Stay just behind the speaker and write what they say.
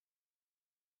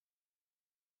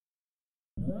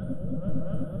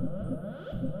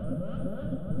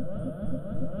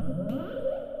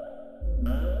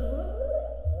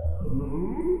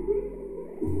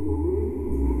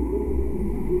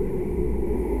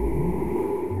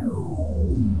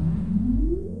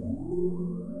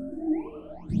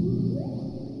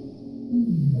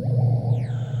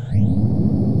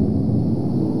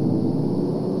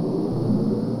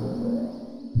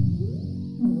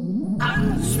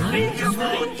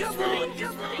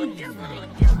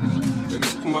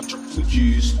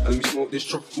This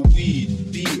tropical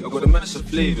weed, I got a mass of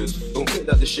flavors. Don't think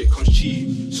that the shit comes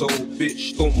cheap. So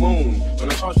bitch, don't moan when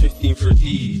I charge 15 for a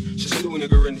D. Just a little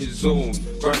nigga in his zone.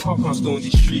 Grind hard, can't stay on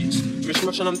these streets. Rich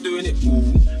much and I'm doing it all.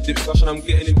 Dip slash and I'm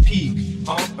getting in peak.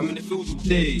 I'm in the field all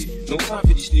day. No time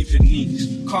for these stupid neeks.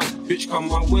 Come, bitch, come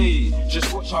my way.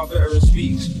 Just watch how veteran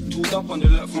speaks. Tooled up on the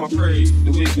left for my prey.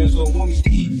 The Wiggins don't want me to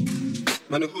eat.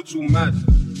 Man, the hood's all mad.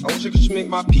 I wish I could just make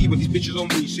my pee, but these bitches on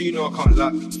me, so you know I can't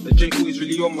lack. The J always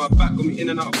really on my back, got me in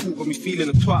and out of court, got me feeling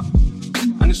a twat.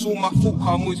 And it's all my fault, cause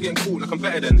I'm always getting caught like I'm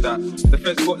better than that. The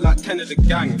feds got like 10 of the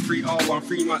gang, 3 R1,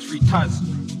 3 match, 3 Taz.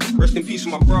 Rest in peace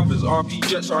with my brothers, RP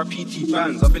Jets, RP T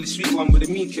bands. I feel a sweet one with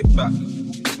a mean kickback.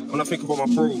 When I think about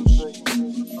my bros.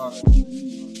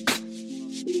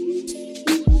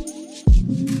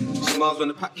 Smiles when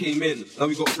the pack came in, now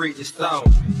we gotta break this down.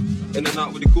 In and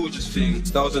out with the gorgeous thing,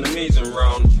 that was an amazing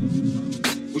round.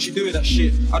 What you do with that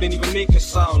shit? I didn't even make a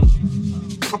sound.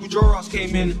 Couple draw-outs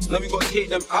came in, now we gotta take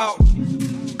them out.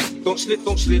 Don't slip,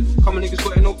 come on niggas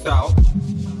got it no doubt.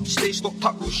 Stay stocked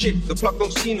up with shit, the plug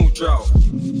don't see no drought.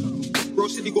 Bro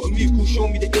said he got a move, cool, show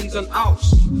me the ins and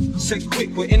outs. Said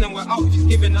quick, we're in and we're out, if you're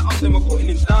giving it up then we're putting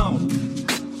him down.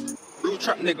 Real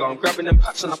trap nigga, I'm grabbing them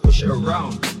packs and I push it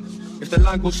around. If the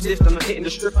line goes stiff, then I'm hitting the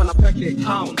strip and I percolate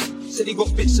town. Said he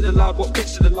got bits to the loud, what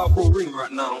bits to the loud, bro, ring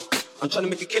right now. I'm trying to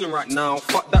make a killing right now.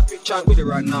 Fuck that bitch, I ain't with it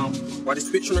right now. Why this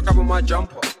bitch wanna grab on my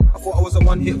jumper? I thought I was a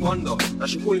one-hit wonder. Now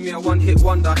she calling me a one-hit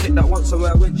wonder. I hit that once, so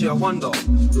where I went, yeah, I wonder.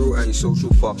 Bro, ain't social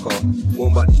fucker.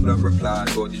 Won't back these blunt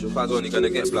replies, or these replies only gonna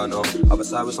get blunter. Other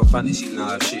side with some fantasy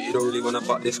knife. Shit, you don't really wanna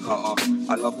butt this cutter.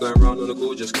 I love going round on a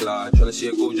gorgeous glide, trying to see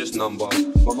a gorgeous number.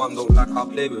 My mum don't like how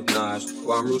I play with knives.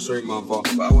 Well, I'm real sorry, mother.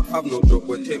 But I would have no joke,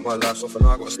 would take my life off, and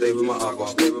I gotta stay with my other.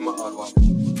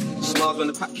 Smiles when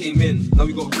the pack came in, now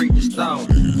we gotta break this down.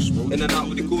 In and out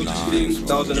with the gorgeous thing,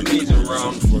 that was an amazing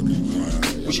round.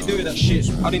 What you do with that shit?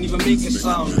 I didn't even make a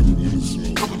sound.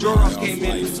 Couple draw-outs came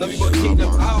in, now we gotta take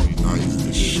them out.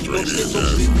 Don't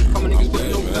slip, come on niggas got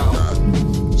no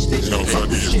doubt. Stay stopped up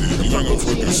with shit, the fuck don't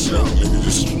see no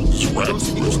doubt. Don't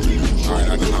see no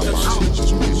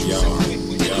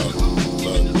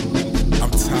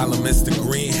Tyler, Mr.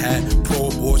 Green Hat,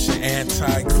 pro-abortion,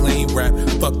 anti-clean rap.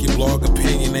 Fuck your blog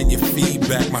opinion and your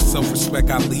feedback. My self-respect,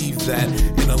 I leave that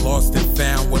in a lost and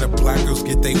found where the black girls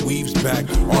get their weaves back.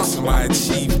 Awesome, I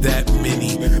achieved that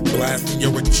mini. Blasting,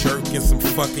 you're a jerk and some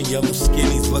fucking yellow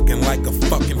skinnies looking like a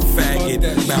fucking faggot.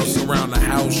 Mouse around the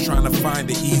house trying to find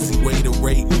an easy way to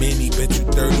rate mini. Bet you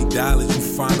 $30 you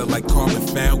find her like Carmen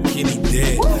found Kenny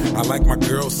dead. I like my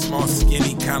girls small,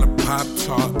 skinny, kinda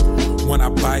pop-tart. When I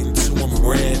bite into them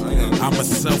red, I'm a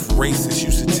self-racist.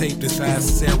 You should tape this ass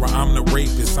Sarah, I'm the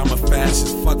rapist. I'm a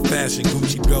fascist, fuck fashion,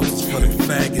 Gucci belts is for the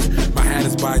faggots. My hat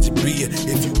is by Jabia.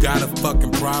 If you got a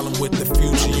fucking problem with the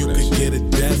future, you could get a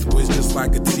death wish just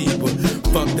like a T-but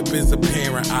fucked up as a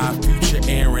parent, I future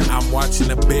Aaron. I'm watching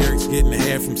the barracks getting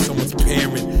hair from someone's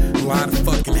parent. A lot of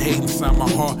fucking hate inside my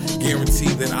heart, guarantee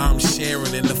that I'm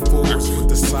sharing in the forest with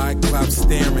the Cyclops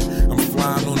staring. I'm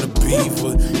flying on the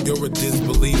beaver, you're a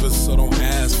disbeliever, so don't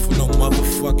ask for no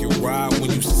motherfucking ride.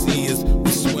 When you see us,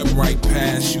 we swim right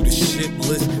past you. The shit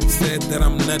list said that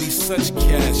I'm nutty, such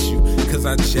cashew, cause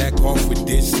I jack off with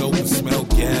dish soap and smell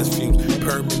gas fumes.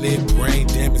 Permanent brain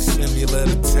damage, similar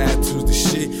to tattoos. The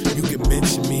shit, you can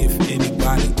mention me if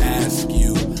anybody asks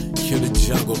you. Kill the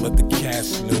jungle, let the cat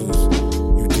snooze.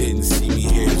 You didn't see me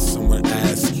here if someone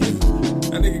asked you.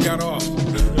 That nigga got off.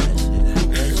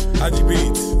 IG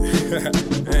Beats.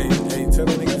 Hey, tell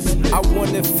that nigga. I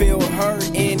wanna feel her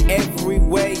in every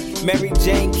way. Mary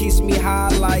Jane keeps me high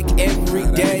like every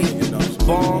day.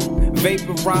 Bomb,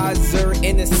 vaporizer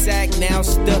in a sack, now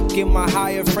stuck in my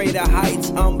high, afraid of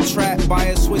heights. I'm trapped by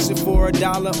a swisher for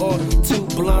 $1 or 2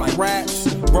 blunt wraps.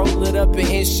 Roll it up and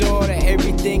ensure that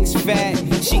everything's fat.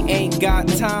 She ain't got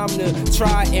time to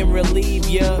try and relieve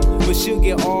ya, but she'll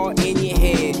get all in your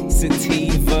head.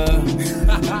 Sativa.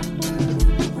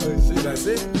 Oh shit, that's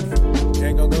it? You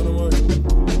ain't gonna go no more?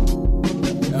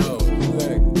 Yo,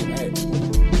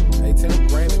 hey, tell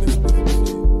Brandon this shit.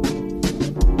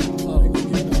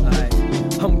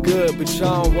 I'm good, but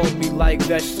y'all want me like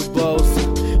vegetables.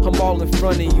 I'm all in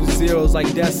front of you zeros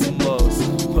like decimals.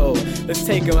 Whoa, let's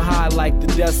take them high like the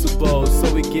decibels.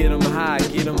 So we get them high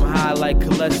like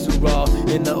cholesterol.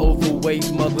 And the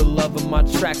overweight mother lover, my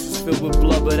tracks is filled with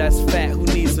blubber. That's fat, who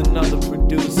needs another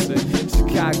producer?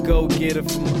 Chicago getter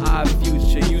from our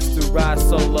future. Used to ride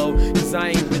solo, cause I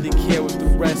ain't really care what the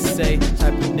rest say.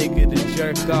 Type of nigga to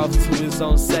jerk off to his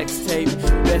own sex tape.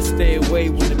 Best stay away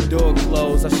when the door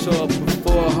closed. I show up with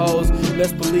 4 hoes,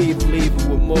 let's believe I'm leaving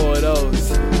with more of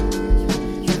those.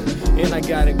 And I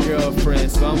got a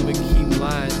girlfriend, so I'm gonna keep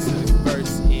lying to the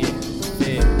first end.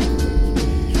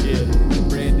 Yeah,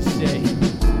 Brandon Shea,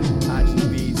 Haji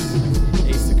Beats,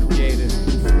 Ace the Creator,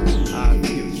 I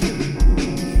Future.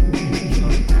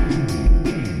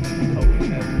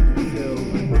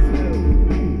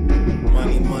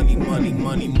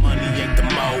 Money ain't the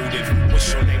motive.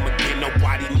 What's your name again?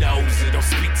 Nobody knows it. Don't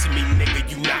speak to me, nigga,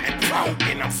 you not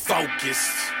important. I'm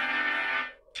focused.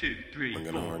 2,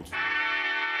 3, 4.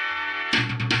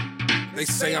 They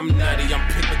say I'm nutty, I'm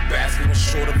picnic basket, one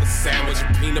short of a sandwich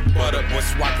and peanut butter. Boy,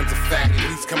 Swatkins a fat,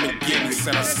 please come and get me.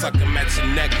 Said I suck him at your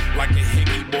neck like a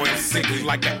hickey. Boy, I'm sickly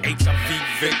like an HIV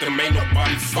victim. Ain't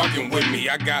nobody fucking with me.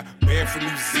 I got banned from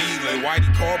New Zealand.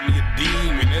 Whitey called me a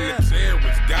demon and a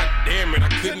terrorist. God damn it, I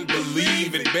couldn't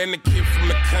believe it. Been a kid from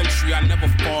the country, I never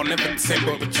fall, never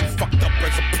timber. But you fucked up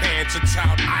as a parent, your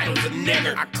child idol's a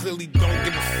nigger. I clearly don't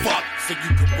give a fuck, so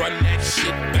you can run that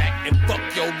shit back and fuck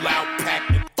your loud pack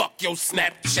and fuck your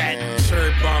Snapchat.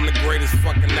 Cherry Bomb, the greatest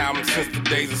fucking album since the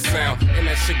days of sound. And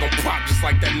that shit gon' pop just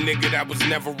like that nigga that was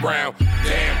never around.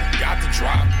 Damn, got to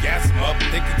drop, gas him up,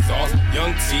 thick exhaust.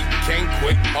 Young T, can't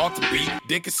quit, hard to beat,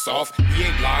 dick is soft. He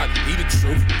ain't lying, he the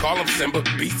truth. Call him Simba,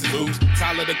 beast is loose.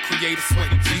 Tyler the Creator,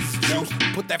 sweating Jesus juice.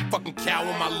 Put that fucking cow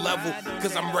on my level,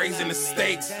 cause I'm raising the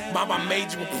stakes. Mama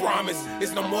made you a promise,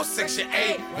 it's no more Section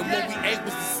 8. And what we ate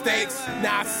was the steaks.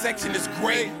 Now our section is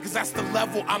great, cause that's the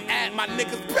level I'm at. My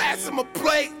niggas pass him a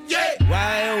plate, yeah.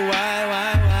 Why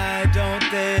don't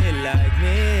they like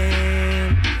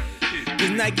me? Cause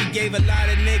Nike gave a lot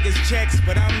of niggas checks,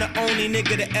 but I'm the only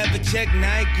nigga to ever check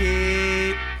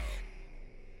Nike.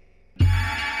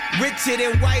 Richer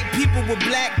than white people with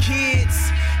black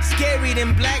kids, scary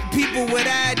than black people with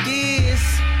ideas.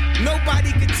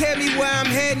 Nobody can tell me where I'm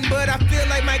heading, but I feel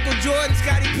like Michael Jordan,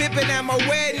 Scottie Pippen at my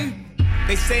wedding.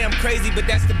 They say I'm crazy, but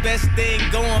that's the best thing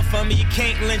going for me. You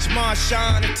can't lynch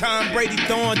Marshawn or Tom Brady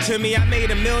throwing to me. I made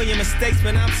a million mistakes,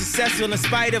 but I'm successful in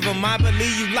spite of them. I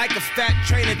believe you like a fat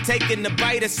trainer taking the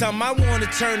bite of something. I wanna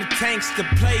turn the tanks to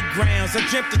playgrounds. I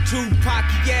dreamt of Tupac,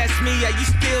 he asked me, are you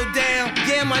still down?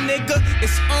 Yeah, my nigga,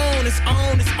 it's on, it's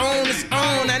on, it's on, it's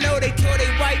on. I know they told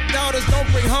their white daughters don't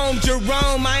bring home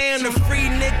Jerome. I am the free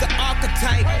nigga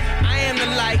archetype. I am the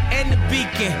light and the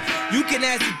beacon. You can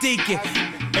ask the deacon.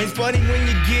 It's funny when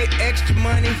you get extra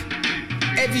money.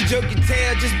 Every joke you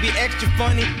tell just be extra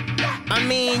funny. I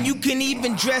mean, you can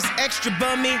even dress extra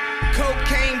bummy.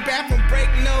 Cocaine, bathroom break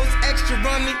nose, extra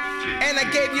rummy. And I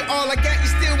gave you all I got,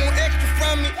 you still want extra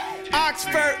from me.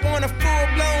 Oxford want a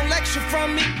full-blown lecture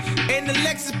from me. And the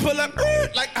Lexus pull up,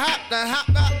 like hop,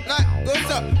 like,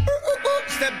 what's up?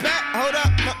 Step back, hold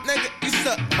up, my nigga, you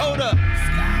suck, hold up.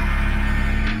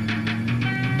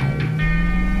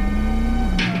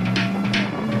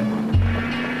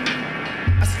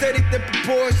 Studied the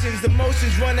proportions, the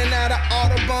motions running out of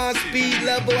Audubon speed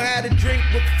level. Had a drink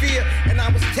with fear, and I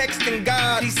was texting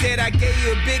God. He said, I gave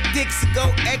you a big dick, so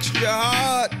go extra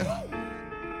hard.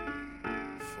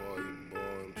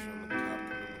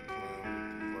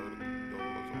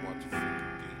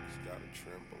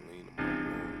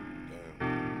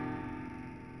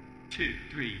 Two,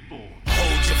 three, four.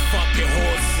 Hold your fucking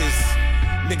horses.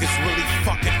 Niggas really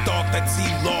fucking thought that he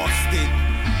lost it.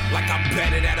 Like I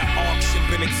bet it at an auction,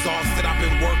 been exhausted. I've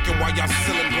been working while y'all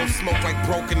selling blow smoke like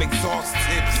broken exhaust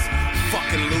tips.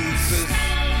 Fucking losers.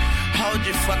 Hold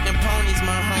your fucking ponies,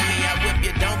 my homie. I whip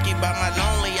your donkey by my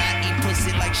lonely. I eat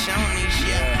pussy like Shoney's,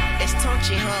 yeah. It's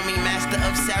Tunchi, homie, master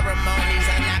of ceremonies.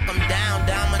 I knock them down,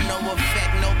 domino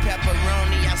effect, no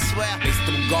pepperoni, I swear. It's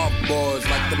them golf boys,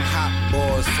 like them hot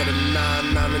boys for the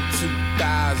 99 and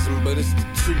 2000. But it's the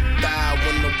 2000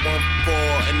 when the 14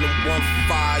 and the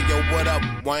 15. Yo, what up,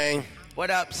 Wayne? What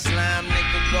up, slime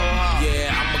nigga, go hard.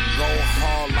 Yeah, I'ma go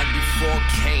hard like before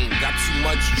Kane. Got too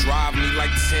much drive, me like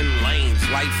 10 lanes.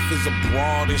 Life is a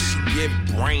broad and she give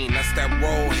brain. That's that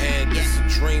rollhead, this a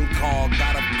dream car.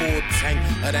 Got a full tank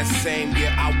of that same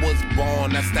year I was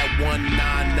born. That's that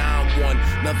 1991.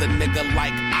 Another nigga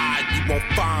like you won't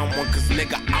find one. Cause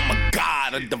nigga, I'm a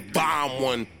god, a divine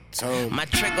one. My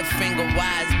trigger finger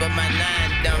wise, but my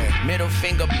 9 dumb. Middle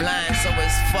finger blind, so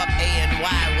it's fuck A and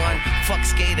Y. One fuck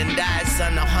skate and die,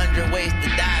 son. 100 ways to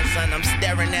die, son. son. I'm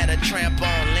staring at a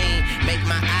trampoline, make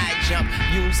my eye jump.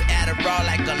 Use Adderall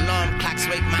like alarm clocks,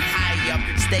 wake my high up.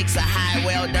 Steaks are high,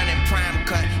 well done and prime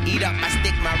cut. Eat up, I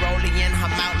stick my rollie in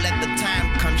her mouth, let the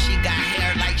time come. She got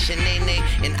hair like Shanae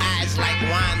and eyes like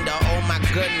Wanda. Oh my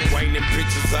goodness. Wayne and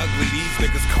bitches ugly, these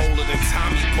niggas colder than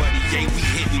Tommy Buddy. Yeah, we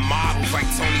hitting models like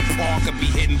Tony Parker be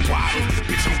hitting bottles.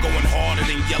 Bitch, I'm going harder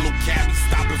than Yellow Cabby,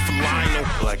 stopping for Lionel.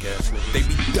 Black ass nigga. They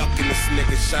be ducking this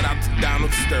nigga. Shout out to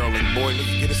Donald Sterling. Boy,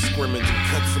 let's get a scrimmage and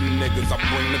cut some niggas. I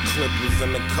bring the clippers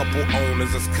and a couple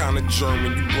owners. That's kinda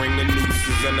German. You bring the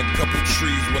nooses and a couple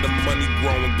trees where the money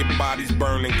growing. Get bodies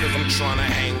burning. Cause I'm trying to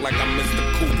hang like I'm Mr.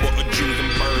 Cooper or Jews in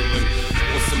Berlin.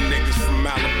 With some niggas from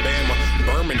Alabama,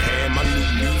 Birmingham. My new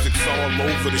music's all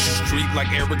over the street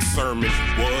like Eric Sermon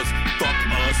was. Fuck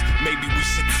us, maybe we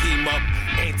should team up.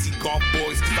 Anti-golf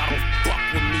boys, cause I don't fuck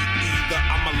with me either.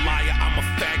 I'm a liar, I'm a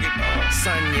faggot.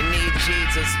 Son, you need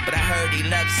Jesus, but I heard he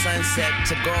left Sunset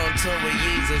to go on tour with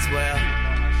Yeezus. Well,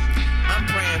 I'm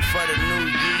praying for the new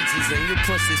Yeezys, and you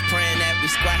pussies praying that we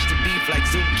squash the beef like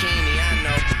zucchini. I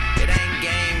know it ain't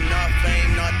game, nor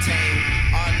fame, nor tame,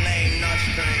 or lame, nor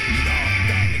strange. No,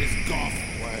 that is golf.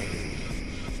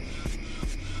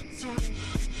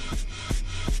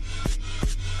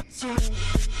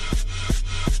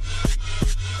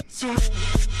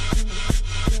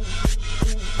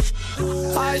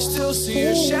 I still see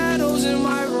your shadows in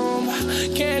my room.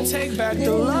 Can't take back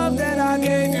the love that I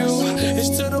gave you. It's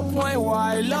to the point where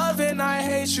I love and I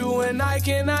hate you, and I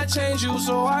cannot change you,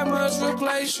 so I must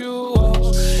replace you.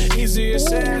 Oh, easier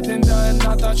said than done.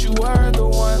 I thought you were the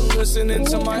one listening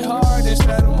to my heart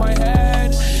instead of my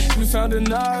head. You found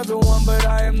another one, but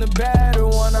I am the better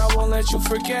one. I won't let you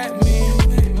forget me.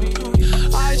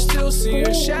 I still see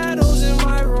your shadows in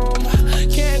my room.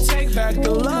 Can't take back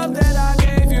the love that I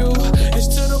gave you. It's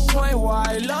to the point where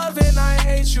I love and I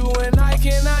hate you, and I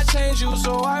cannot change you,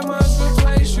 so I must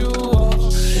replace you. Oh,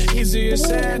 easier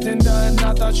said than done.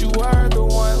 I thought you were the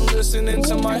one listening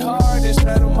to my heart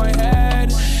instead of my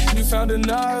head. You found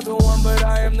another one, but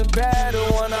I am the better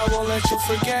one. I won't let you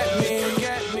forget me.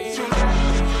 Forget me.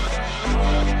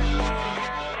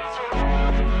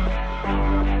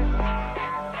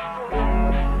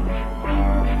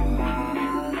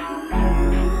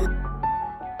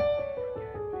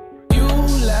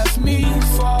 Me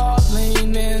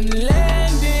falling and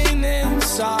landing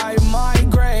inside my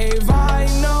grave. I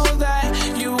know that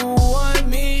you want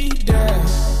me dead.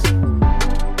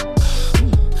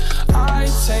 I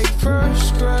take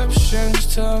prescriptions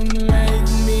to make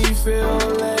me feel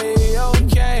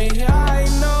okay. I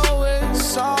know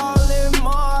it's all in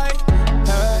my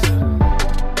head.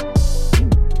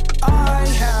 I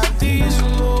have these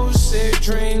lucid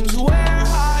dreams where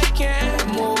I can't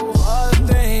move a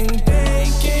thing.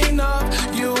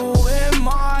 You in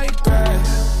my bed.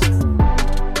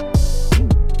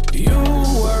 You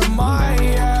were my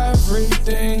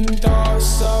everything.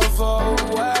 Thoughts of a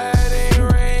wedding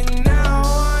ring. Now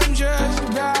I'm just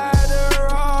better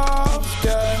off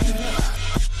dead.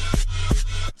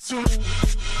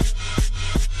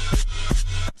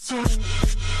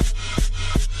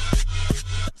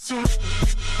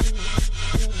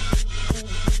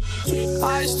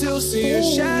 I still see your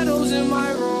shadows in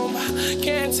my room.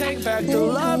 Can't take back the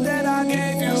love that I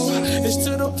gave you. It's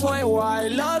to the point where I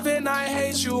love and I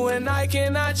hate you, and I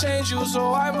cannot change you,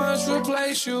 so I must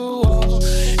replace you. Oh,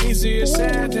 easier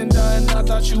said than done. I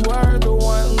thought you were the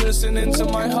one listening to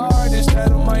my heart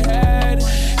instead of my head.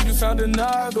 You found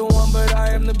another one, but I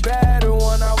am the better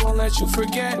one. I won't let you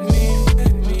forget me.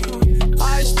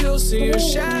 I still see your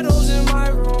shadows in my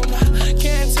room.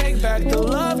 Can't take back the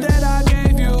love that I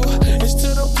gave you. It's to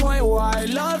the point where I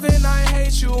love and I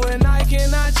hate you, and I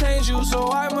cannot change you,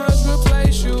 so I must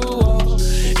replace you. Oh,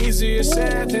 easier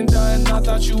said than done. I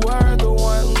thought you were the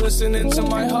one listening to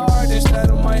my heart instead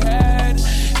of my head.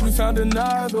 You found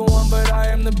another one, but I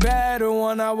am the better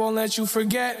one. I won't let you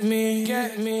forget me.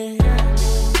 Get me. Get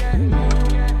me. Get me.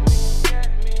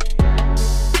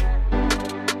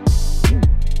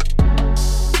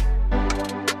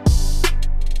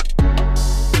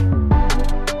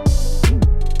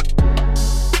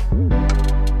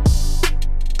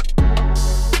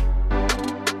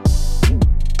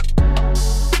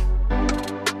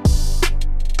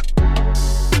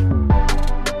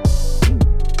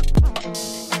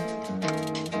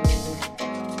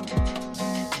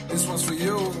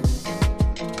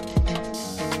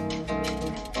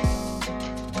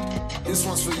 This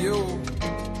one's for you.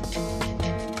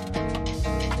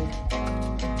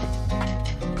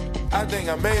 I think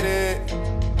I made it.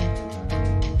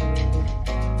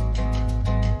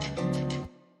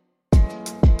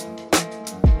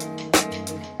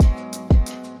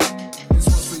 This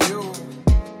one's for you.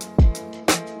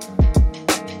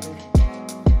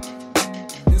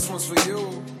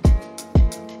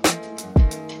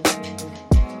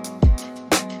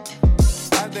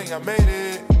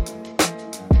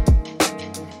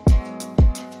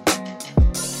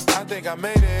 think I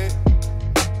made it.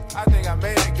 I think I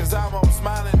made it, cause I'm always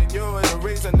smiling and you are the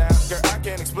reason now. Girl, I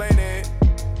can't explain it.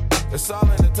 It's all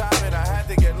in the timing, I had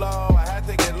to get low, I had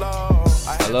to get low.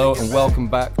 Hello and welcome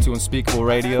back to Unspeakable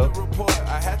Radio.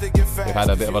 We've had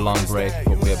a bit of a long break,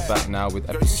 but we're back now with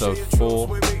episode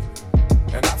 4.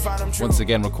 Once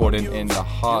again recording in the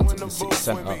heart of the city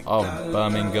centre of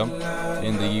Birmingham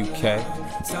in the UK.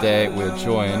 Today we're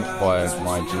joined by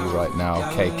my G right now,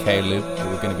 K. Caleb, who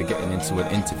we're going to be getting into an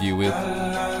interview with.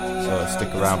 So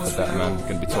stick around for that, man. We're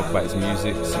going to be talking about his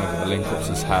music, some of the link-ups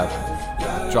he's had.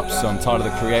 Dropped some Tyler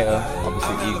the Creator,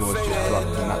 obviously Eagle has just dropped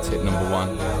and that's hit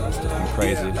 #1. That's just been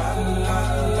crazy.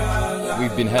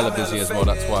 We've been hella busy as well,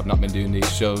 that's why I've not been doing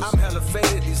these shows.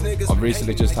 I've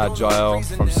recently just had Jael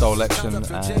from Soul Action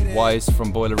and Wise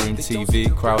from Boiler Room TV,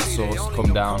 Crowdsourced,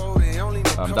 come down.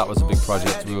 That was a big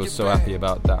project, we were so happy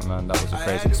about that, man. That was a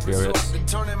crazy experience.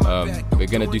 We're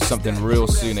going to do something real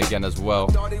soon again as well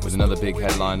with another big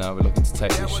headliner. We're looking to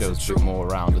take these shows a bit more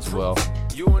around as well.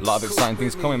 A lot of exciting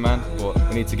things coming, man, but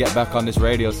we need to get back on this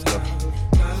radio stuff.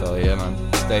 So yeah, man,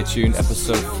 stay tuned,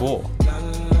 episode 4.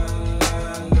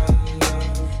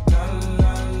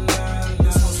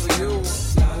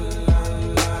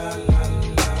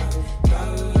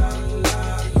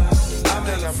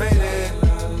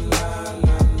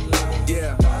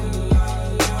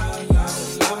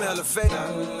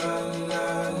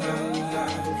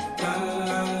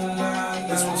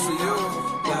 This one's for you.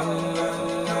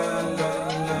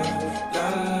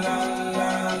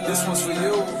 This one's for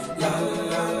you.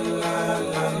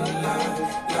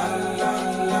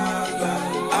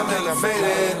 I think I made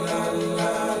it.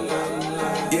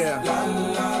 Yeah.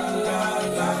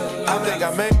 I think I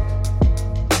made it.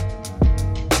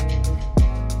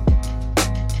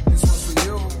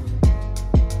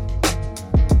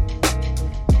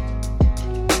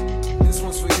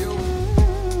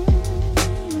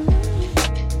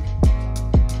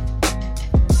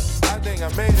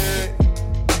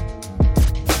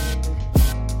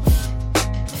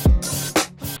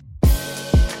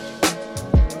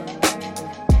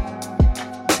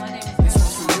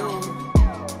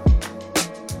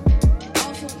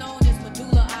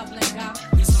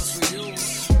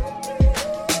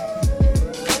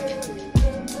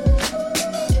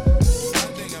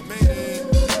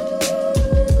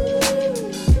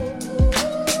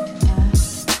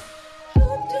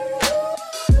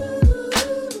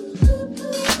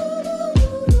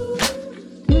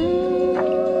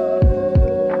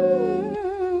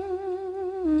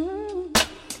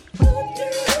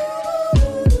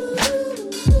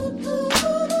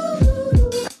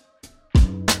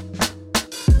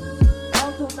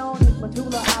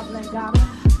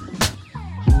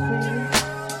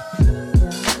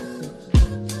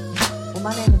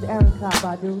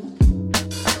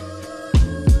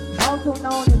 Also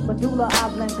known as medulla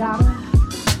oblongata.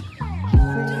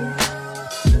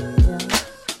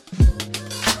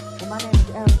 Well, my name is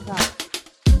Erica.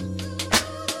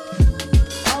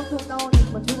 Also known as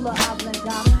medulla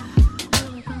oblongata.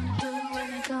 When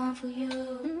I come for you.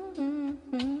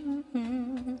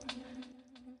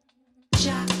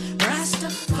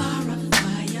 Rastafari,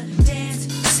 fire, dance,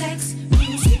 sex,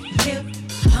 music, hip,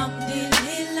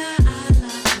 alhamdulillah,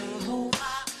 Allah,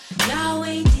 Jehovah,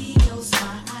 Yahweh, Dios,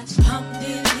 Ma'at,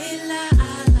 alhamdulillah,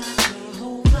 Allah,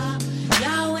 Jehovah,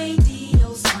 Yahweh,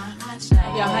 Dios, Ma'at.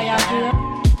 Yeah, how y'all feel?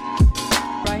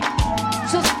 Right?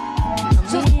 So,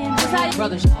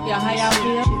 brothers, yeah, how y'all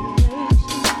feel?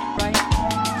 Right?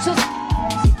 So,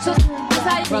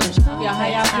 brothers, yeah, how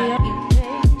y'all feel?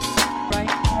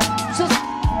 Right? So,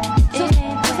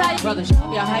 brothers,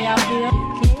 yeah, how y'all feel?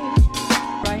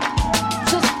 Right?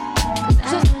 So,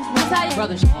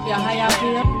 brothers, yeah, how y'all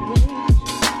feel?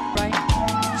 Right?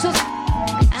 So,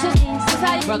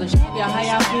 brothers, yeah, how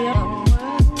y'all feel?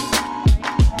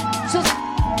 So,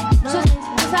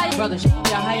 brothers,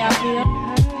 yeah, how y'all feel?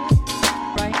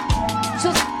 Right? So,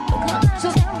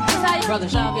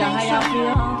 brothers, yeah, how y'all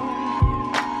feel?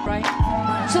 Right?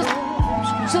 So,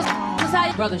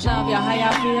 brothers, yeah, how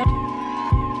y'all feel?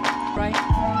 Right?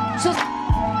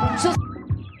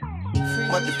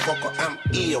 Motherfucker, I'm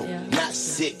ill, not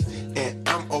sick, and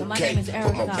I'm okay.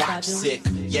 But my watch sick,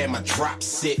 yeah, my drop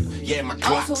sick, yeah, my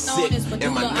Glock sick,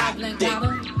 and my knock thick.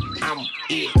 I'm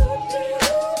ill.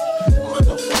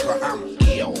 Motherfucker, I'm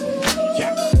ill.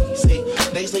 Yeah, see,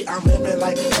 they say I'm living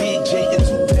like Big J and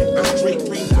Tupac. I'm Drake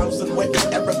 3000 weapons,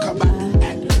 Erica Badu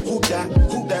act. Who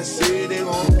that said they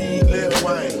gon' be Lil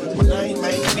Wayne? My name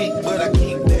ain't big, but I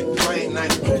keep that plain. I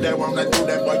do that when I do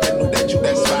that, boy, you knew that you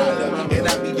that spider. And I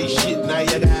be this shit, now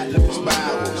you got little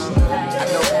spirals. I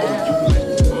know you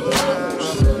like 2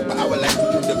 hours, but I would like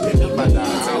for you to pick me by the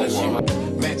hour.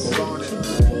 Max on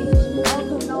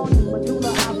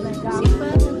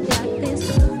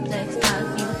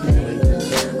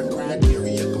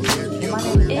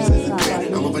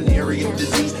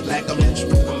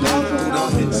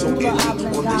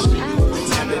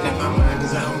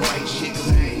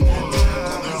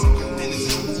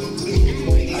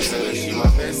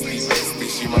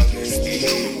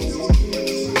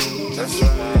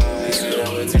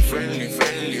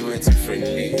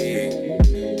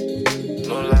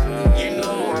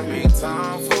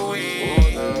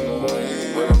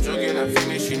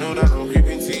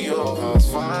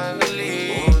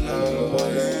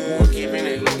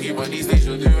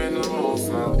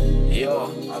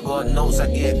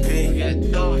get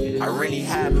paid. I really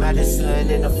had Madison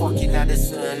in the fucking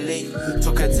Addison Lee.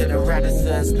 Took her to the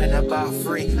Radisson, spent about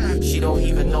 3. She don't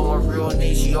even know my real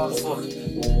name, she asked for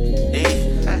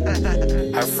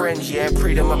her friends, yeah,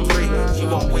 pre them a pre. She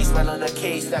got waistman on her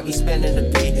case that we spending the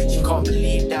pay. She can't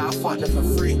believe that I fucked her for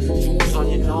free. She was on,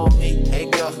 you know me. Hey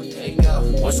girl,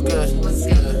 what's good?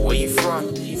 Where you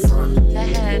from? The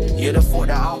head. You'd have thought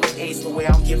that I was ace the way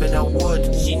I'm giving her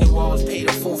wood. She knew I was paid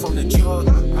a fool from the jug.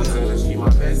 I told her she my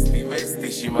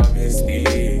bestie, she my bestie.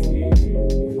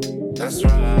 That's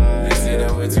right. They say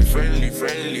that we're too friendly,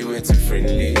 we're too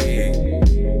friendly.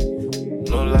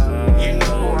 No lie, you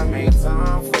know I make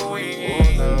time for you.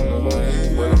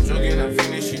 When I'm joking and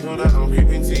finish, you know that I'm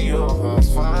creeping to your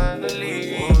house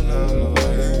finally.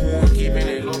 We're keeping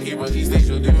it low-key, but these days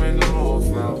you're doing the most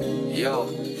now. Yo,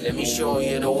 let me show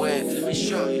you the way.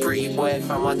 Pretty boy,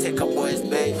 fam, I take a boy's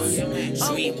bed.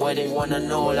 Sweet boy, they wanna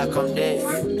know like I'm dead.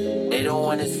 They don't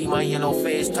wanna see my yellow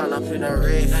face turn up in a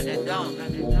rave.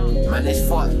 Man, it's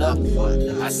fucked up.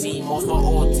 I see most my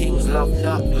old things loved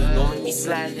up. Don't make me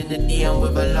slide in the DM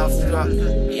with a love struck.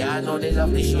 Yeah, I know they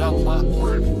love this young buck.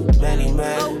 Many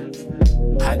men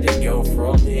had the girl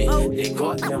from me. They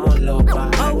got them on low,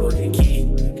 but I got the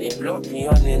key. They blocked me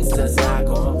on Insta, so I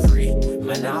got free.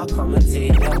 Man, I'll come and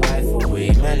take their wife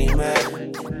away. Many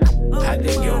men had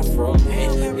the girl from me.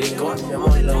 They got them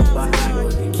on low, but I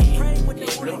got the key. They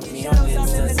blocked me on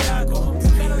Insta, so I got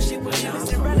free.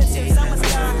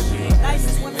 Life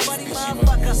is one funny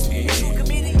motherfucker. You a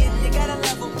comedian, you gotta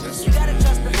love him. You gotta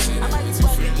trust him. I might be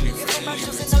bugging. Give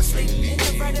commercials and no sleep.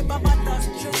 Introverted by my thoughts.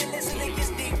 Truly listening gets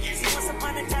deep. See, once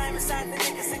upon a time inside the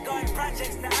niggas and garden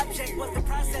projects, the object was the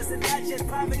process and not just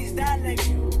poverty's dialect.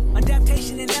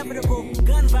 Adaptation inevitable.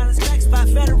 Gun violence backed by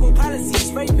federal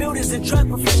policies. Rape builders and drug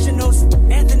professionals.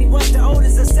 Anthony was the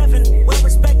oldest of 7. Well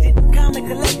respected, calm and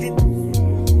collected.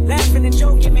 Laughing and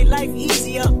joking made life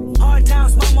easier. Hard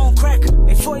times, mama on crack.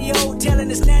 A 4-year-old telling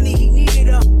his nanny he needed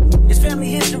her. His family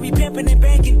history, pimping and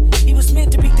banking. He was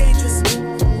meant to be dangerous.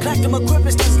 Clacked him a grip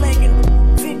and start slanging.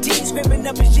 15 scraping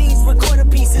up his jeans with quarter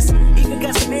pieces. Even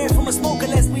got some air from a smoker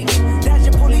last weekend.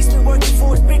 Dodging policeman working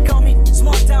for his brick on me.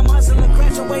 Small time hustler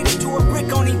graduated to a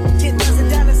brick on him.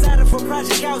 $10,000 out of for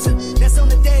project housing. That's on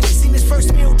the day he seen his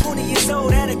first meal. 20 years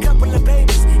old, had a couple of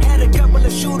babies. Had a couple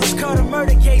of shooters, caught a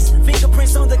murder case.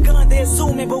 Fingerprints on the gun, they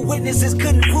assuming, but witnesses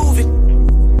couldn't prove it.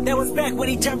 That was back when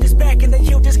he turned his back and they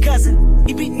killed his cousin.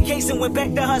 He beat the case and went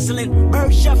back to hustling.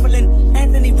 Bird shuffling,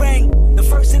 and then he rang. The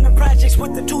first in the projects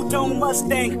with the two-tone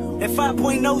Mustang. That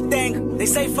 5.0 thing. They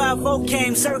say 5-0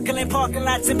 came, circling parking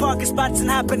lots and parking spots and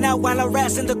hopping out while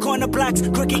harassing the corner blocks.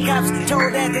 Crooked cops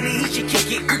told Anthony he should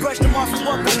kick it. We brushed him off and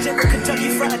walked back to the Kentucky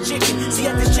Fried Chicken. See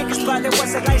at this chicken spot there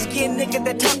was a light-skinned nigga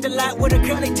that talked a lot with a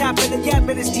curly top and a gap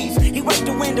in his teeth. He wiped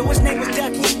the window, his name was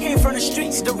Ducky. He came from the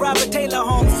streets, the Robert Taylor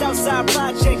home, Southside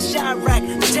Projects,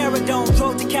 Chirac, the Terror Dome.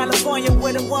 Drove to California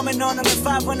with a woman on him and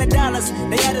 $500.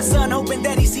 They had a son hoping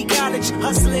that he see college.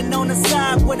 Hustling on the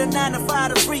side with a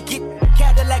 9-to-5 to freak it.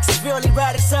 Cadillac severely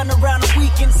ride his son around the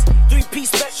weekends.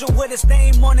 3-piece special with his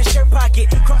name on his shirt pocket.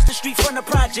 Cross the street from the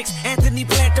projects, Anthony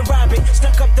planned to rob it.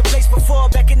 Stuck up the place before,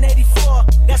 back in 84.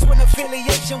 That's when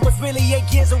affiliation was really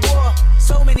 8 years of war.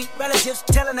 So many relatives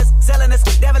telling us, selling us,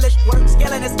 devilish work,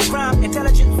 scaling us, crime,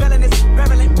 intelligent, felonious,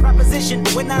 prevalent proposition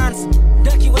with nines.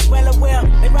 Ducky was well aware.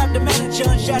 They robbed the manager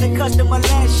and shot a customer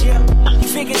last year. He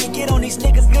figured to get on these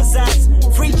niggas' good sides.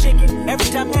 Free chicken every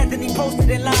time Anthony posted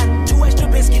in line. 2 extra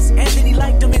biscuits, Anthony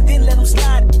liked them and then let them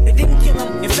slide. They didn't kill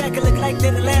him, in fact it looked like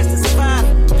they're the last to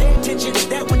survive. Pay attention,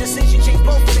 that one decision changed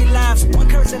both of their lives. One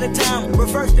curse at a time,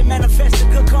 reverse the manifest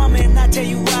of good karma, and I tell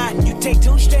you why. You take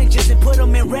 2 strangers and put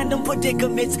them in random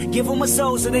predicaments. Give them a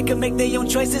soul so they can make their own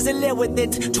choices and live with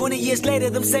it. 20 years later,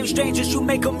 them same strangers you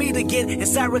make them meet again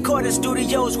inside recording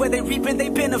studios where they reaping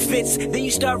their benefits. Then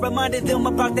you start reminding them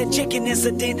about that chicken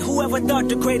incident. Whoever thought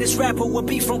the greatest rapper would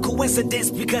be from coincidence?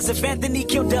 Because if Anthony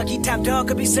killed Ducky, Top Dog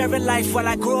could be serving life while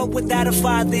I grow up without a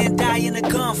father and die in a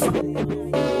gunfight.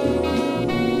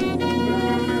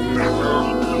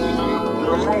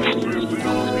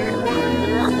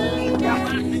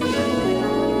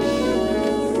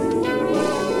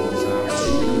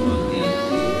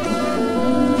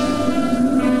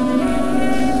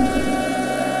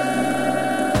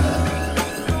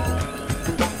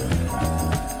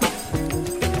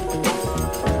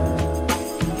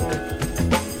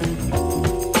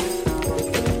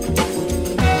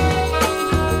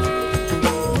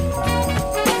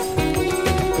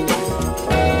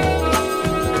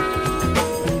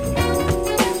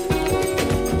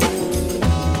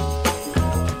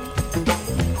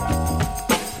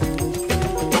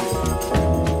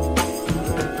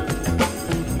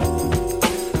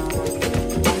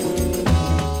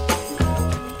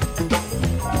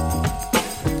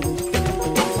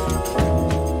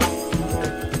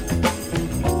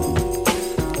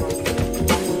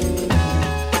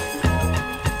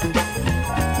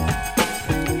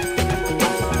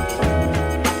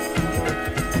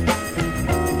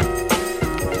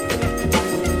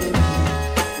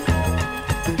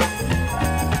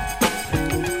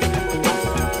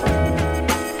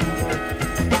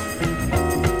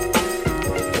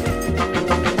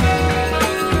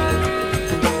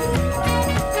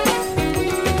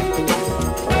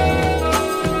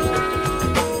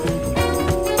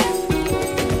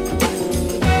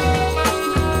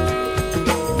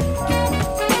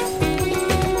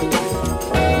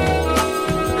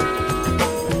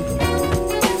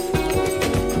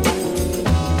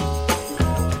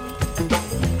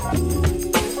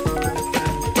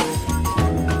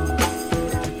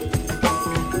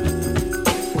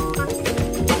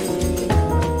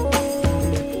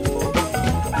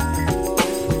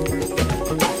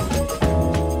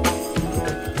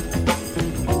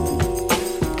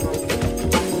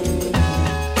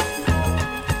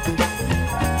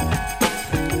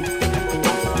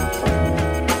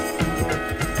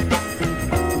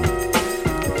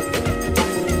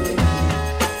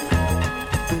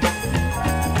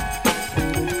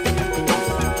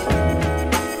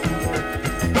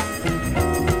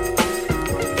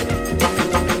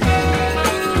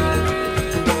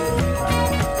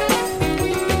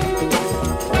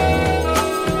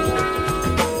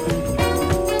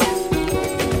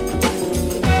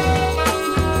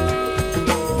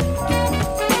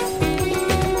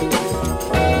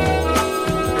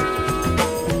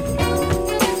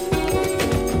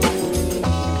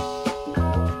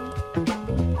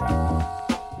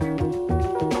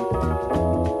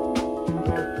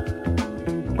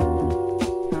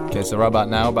 So right about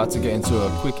now, about to get into a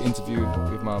quick interview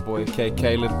with my boy K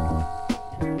Caleb.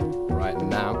 Right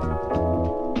now.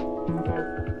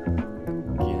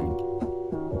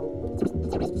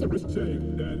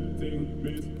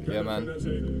 Yeah,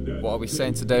 man. What are we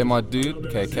saying today, my dude?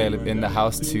 Okay, Caleb in the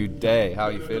house today. How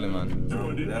are you feeling, man?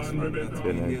 That's my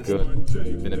Feeling good.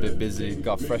 Been a bit busy.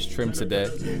 Got fresh trim today.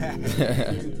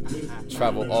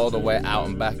 Travel all the way out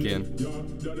and back in.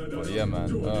 But yeah, man.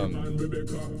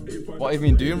 What have you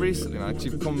been doing recently, man?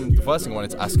 The first thing I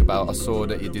wanted to ask about, I saw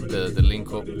that you did the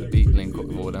link up, the beat link up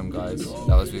with all them guys.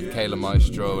 That was with Kayla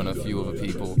Maestro and a few other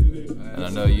people. And I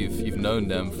know you've known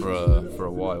them for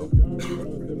a while.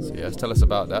 So yeah, tell us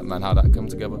about that, man. How that come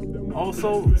together? Oh,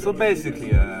 so basically,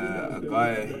 a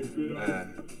guy,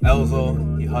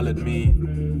 Elzo, he hollered me,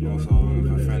 also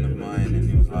with a friend of mine, and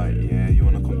he was like, yeah, you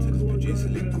wanna come to this producer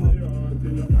link up?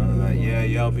 And I was like,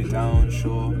 yeah, I'll be down,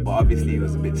 sure. But obviously it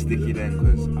was a bit sticky then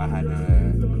because I had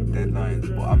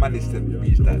deadlines, but I managed to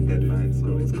reach that deadline,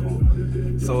 so it's cool.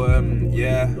 So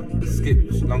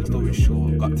skip, long story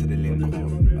short, got to the link up.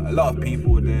 A lot of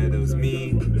people were there. There was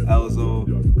me, Elzo,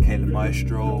 Kayla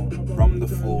Maestro, Rom the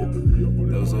Fool.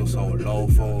 There was also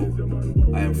Lofo,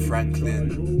 I Am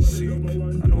Franklin, Soup,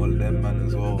 and all of them, man,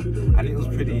 as well. And it was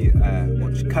pretty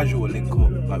much casual link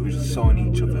up, like we just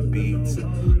sawing each other beats.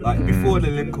 Like before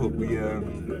the link up,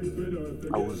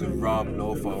 I was with Rom,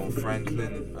 Lofo, and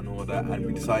Franklin, and all that, and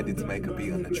we decided to make a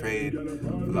beat on the trade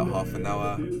for like half an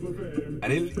hour.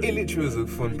 And it literally was a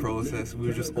fun process. We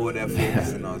were just all there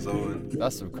focusing our zone.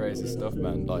 That's some crazy stuff,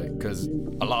 man. Like, because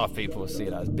a lot of people see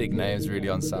it as big names really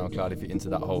on SoundCloud if you're into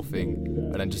that whole thing.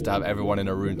 And then just to have everyone in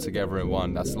a room together in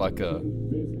one, it's like a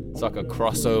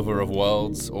crossover of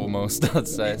worlds almost, I'd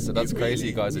say. So that's crazy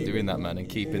you guys are doing that, man, and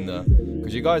keeping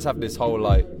because you guys have this whole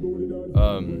like,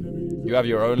 you have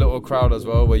your own little crowd as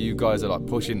well, where you guys are like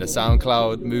pushing the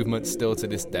SoundCloud movement still to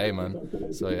this day, man.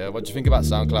 So yeah, what do you think about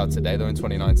SoundCloud today, though, in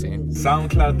 2019?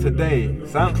 SoundCloud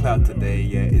today,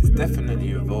 yeah, it's definitely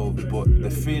evolved, but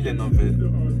the feeling of it,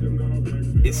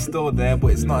 it's still there, but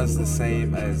it's not as the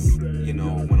same as, you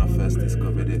know, when I first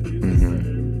discovered it.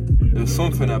 There was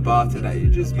something about it that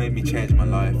it just made me change my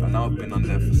life, and I've been on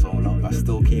there for so long. I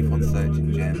still keep on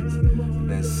searching gems, and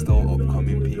there's still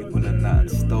upcoming people and that,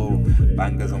 and still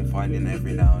bangers I'm finding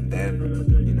every now and then.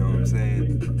 You know what I'm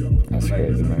saying? That's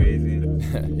crazy, man.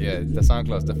 Yeah, the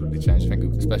SoundCloud's definitely changed. I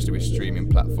think, especially with streaming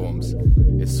platforms,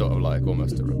 it's sort of like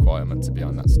almost a requirement to be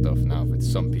on that stuff now with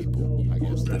some people, I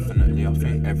guess. Definitely, I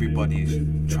think everybody's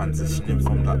transitioning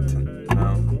from that to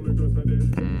now.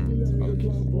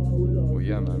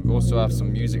 Yeah, man. We also have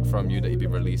some music from you that you'll be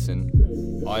releasing.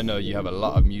 I know you have a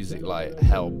lot of music like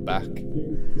held back.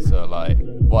 So like,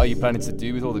 what are you planning to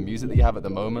do with all the music that you have at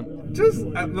the moment? Just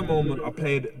at the moment,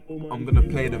 I'm gonna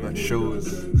play them at shows.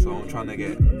 So I'm trying to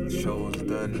get shows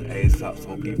done ASAP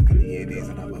so people can hear these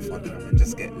and have a fun time and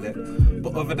just get lit.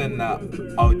 But other than that,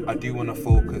 I do want to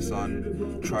focus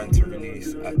on trying to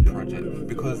release a project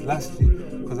because I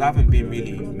haven't been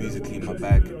really musically in my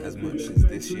bag as much as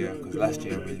this year, because last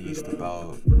year I released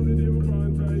about 2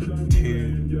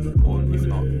 or if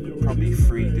not probably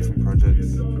 3 different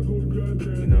projects,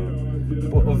 you know.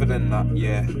 But other than that,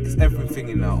 yeah, it's everything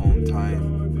in our own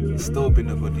time. It's still been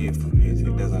a good year for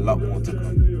music. There's a lot more to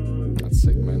come. That's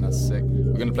sick, man, that's sick.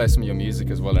 We're gonna play some of your music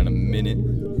as well in a minute,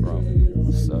 bro.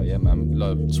 So yeah, man,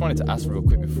 just wanted to ask real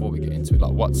quick before we get into it,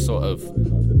 like what sort of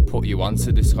put you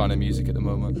onto this kind of music at the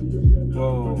moment?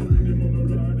 Well,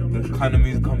 the kind of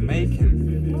music I'm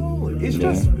making, it's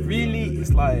just really,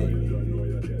 it's like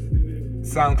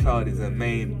SoundCloud is a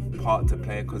main part to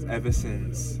play, because ever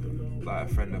since like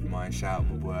a friend of mine, shout out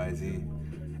my boy Izzy,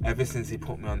 ever since he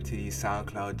put me onto these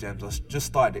SoundCloud gems, I just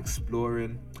started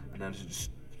exploring, and I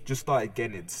just started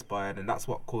getting inspired, and that's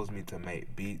what caused me to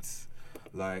make beats.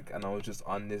 Like, and I was just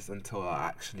on this until I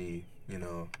actually, you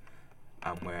know,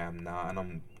 am where I am now, and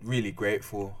I'm really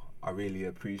grateful. I really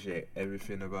appreciate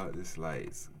everything about this. Like,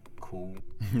 it's cool.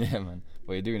 Yeah, man.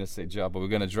 Well, you're doing a sick job, but we're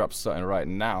gonna drop something right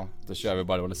now to show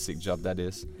everybody what a sick job that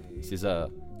is. This is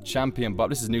a Champion Bop.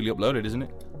 This is newly uploaded, isn't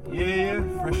it? Yeah,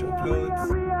 fresh uploads.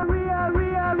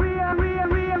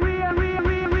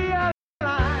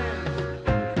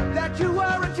 That you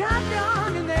are a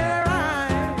champion in their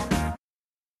eyes.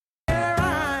 Their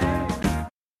eyes.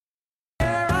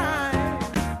 Their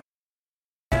eyes.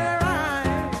 Their eyes.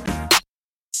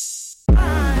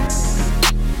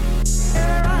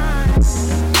 Their eyes.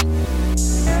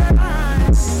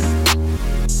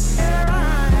 Their eyes. Their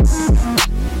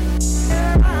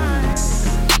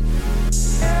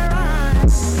eyes. Their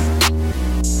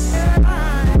eyes.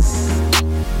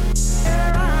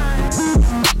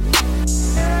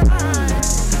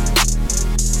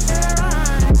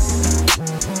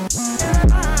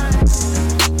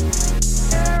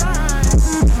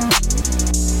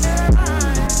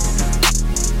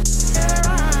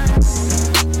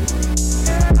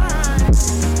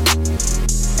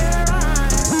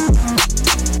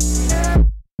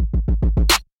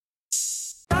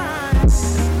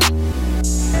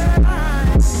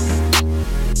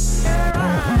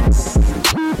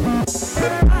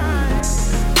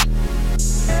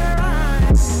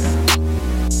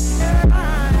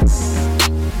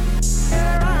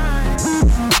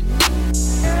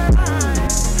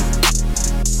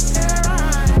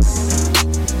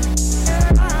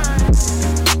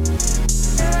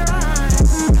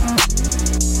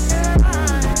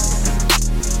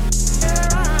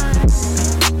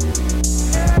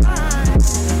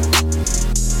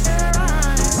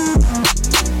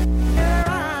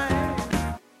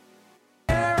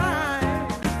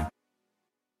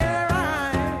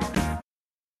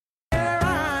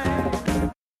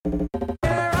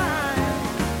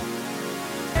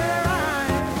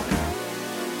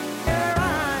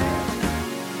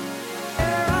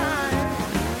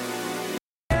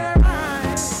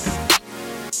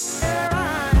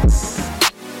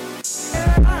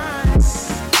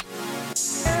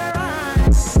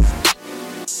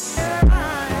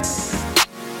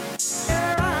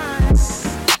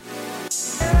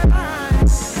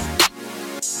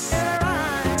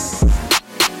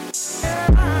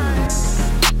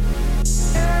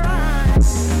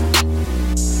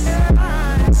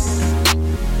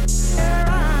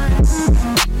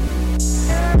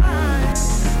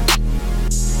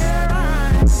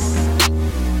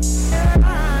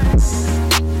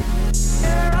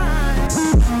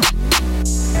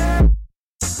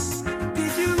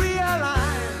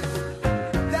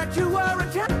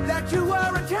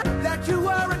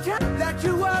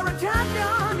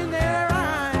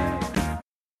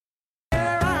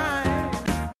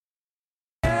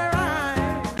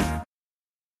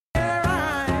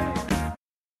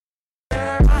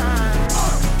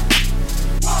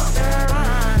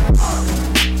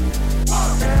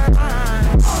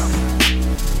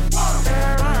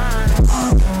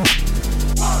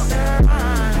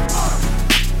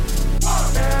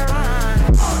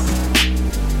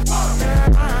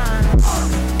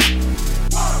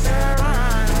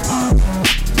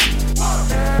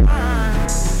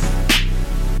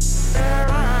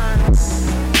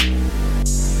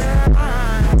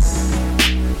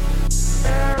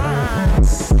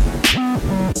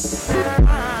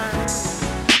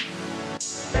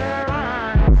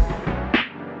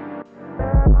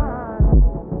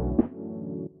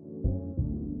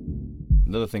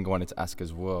 Another thing I wanted to ask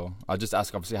as well. I'll just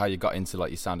ask, obviously, how you got into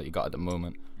like your sound that you got at the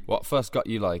moment. What first got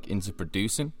you like into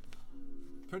producing?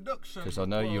 Production. Because I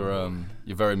know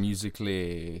you're very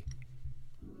musically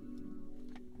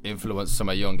influenced from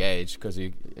a young age. Because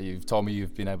you've told me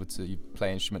you've been able to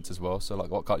play instruments as well. So like,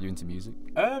 what got you into music?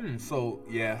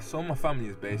 So my family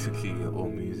is basically all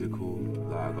musical.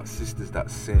 Like I got sisters that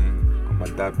sing, and my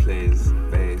dad plays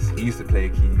bass. He used to play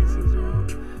keys as well.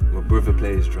 My brother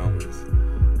plays drums.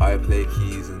 I play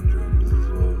keys and drums as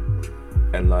well.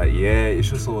 And like, yeah, it's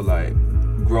just all like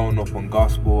growing up on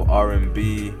gospel,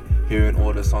 R&B, hearing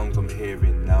all the songs I'm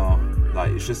hearing now. Like,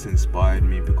 it's just inspired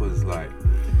me because like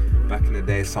back in the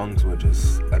day, songs were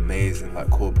just amazing,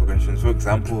 like chord progressions. For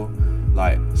example,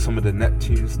 like some of the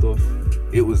Neptune stuff,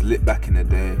 it was lit back in the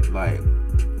day, like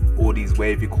all these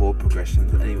wavy chord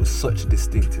progressions, and it was such a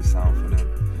distinctive sound for them.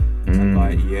 And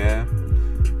like, yeah,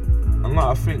 and like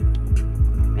I think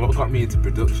what got me into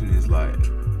production is like,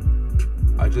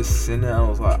 I just seen it and I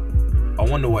was like, I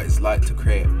wonder what it's like to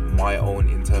create my own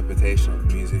interpretation of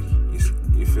music.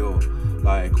 You feel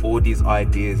like all these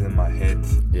ideas in my head.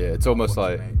 Yeah, it's almost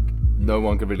like no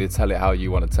one can really tell it how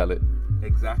you want to tell it.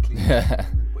 Exactly.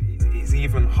 But it's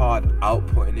even hard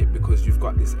outputting it because you've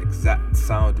got this exact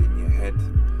sound in your head.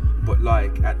 But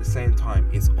like at the same time,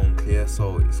 it's unclear,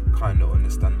 so it's kind of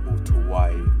understandable to why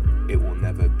it will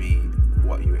never be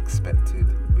what you expected,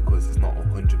 because it's not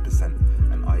 100%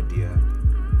 an idea.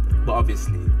 But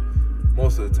obviously,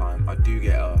 most of the time, I do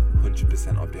get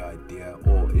 100% of the idea,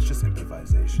 or it's just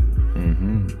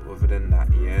improvisation. Other than that,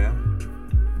 yeah.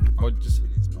 Or just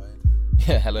inspired.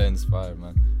 Yeah, hella inspired,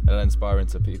 man. Hella inspiring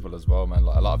to people as well, man.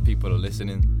 Like a lot of people are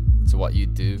listening to what you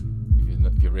do.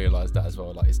 If you realise that as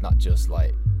well, like it's not just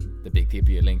like the big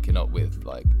people you're linking up with.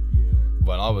 Like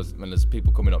when there's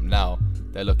people coming up now,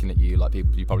 they're looking at you like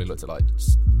people you probably looked at like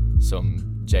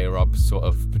some J-Rob sort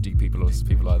of people or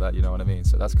people like that. You know what I mean?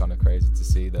 So that's kind of crazy to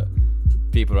see that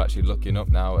people are actually looking up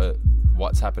now at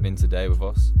what's happening today with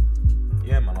us.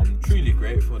 Yeah, man, I'm truly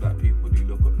grateful that people do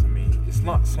look up to me. It's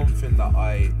not something that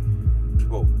I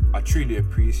truly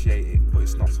appreciate it, but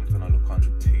it's not something I look on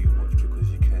too much because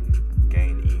you can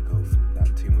gain ego from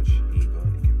that, too much ego,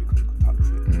 and it can become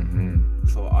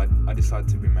toxic. So I decided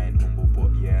to remain humble,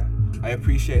 but yeah, I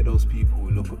appreciate those people who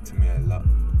look up to me a lot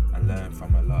and learn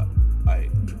from a lot. I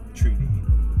truly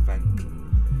thank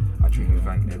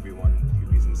everyone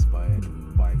who is inspired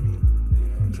by me, you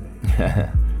know what I'm saying?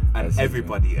 And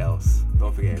everybody else.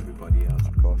 Don't forget everybody else.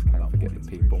 Of course, can't forget the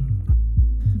people.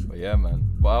 But yeah, man.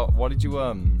 Well, what did you,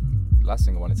 last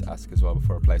thing I wanted to ask as well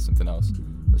before I play something else,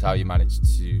 was how you managed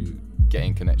to get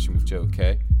in connection with Joe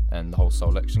K and the whole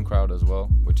Soul Action crowd as well,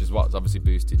 which is what's obviously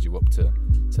boosted you up to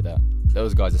that.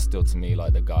 Those guys are still to me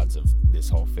like the gods of this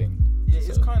whole thing. Yeah, so.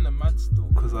 It's kind of mad still,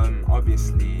 because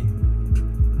obviously,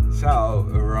 shout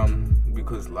out Rum,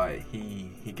 because like he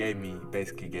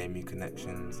basically gave me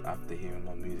connections after hearing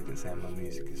my music and saying my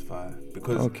music is fire.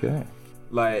 Because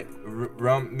like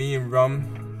me and Rum,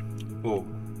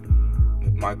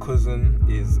 my cousin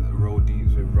is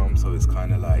roadies with Rum, so it's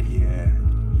kind of like, yeah,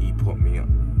 he put me up,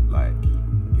 like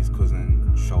his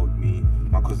cousin showed me,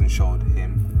 my cousin showed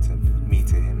him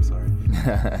to him, sorry.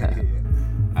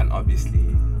 And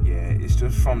obviously, yeah, it's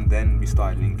just from then we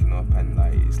started linking up, and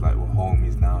like it's like we're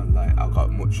homies now. Like I got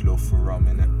much love for Rum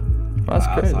in it. That's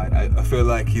great. I feel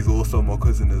like he's also my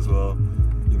cousin as well.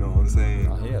 You know what I'm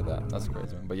saying? I hear that. That's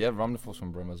crazy, man. But yeah, Rum falls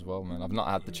from Brum as well, man. I've not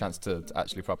had the chance to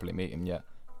actually properly meet him yet,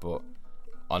 but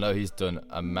I know he's done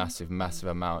a massive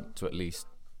amount to at least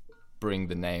bring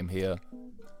the name here.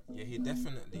 Yeah, he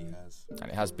definitely has.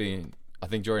 And it has been, I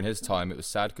think during his time, it was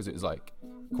sad because it was like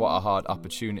quite a hard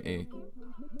opportunity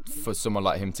for someone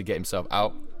like him to get himself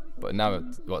out. But now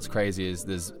what's crazy is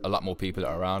there's a lot more people that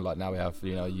are around. Like now we have,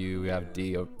 we have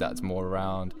D that's more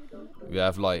around. We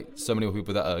have like so many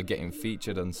people that are getting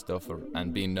featured and stuff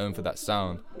and being known for that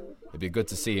sound. It'd be good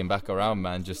to see him back around,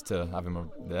 man, just to have him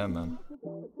there, man.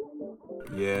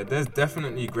 Yeah, there's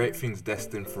definitely great things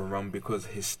destined for Rum because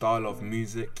his style of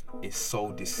music is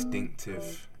so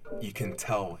distinctive. You can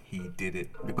tell he did it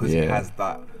because he has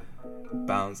that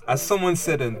bounce. As someone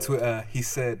said on Twitter, they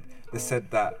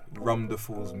said that Rum the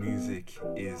Fool's music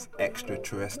is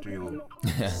extraterrestrial.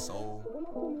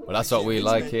 Well, that's what we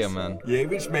like here, man. Yeah,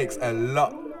 which makes a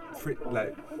lot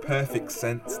perfect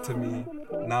sense to me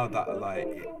now that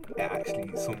like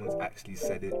someone's actually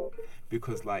said it,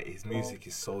 because like his music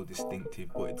is so distinctive,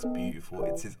 but it's beautiful.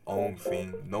 It's his own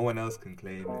thing. No one else can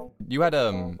claim it.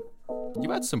 You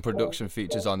had some production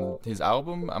features on his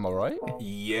album, am I right?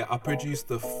 Yeah, I produced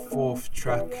the 4th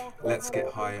track, Let's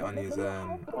Get High, on his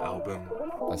album.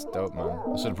 That's dope, man.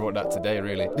 I should have brought that today,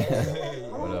 really.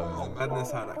 The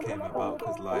madness how that came about,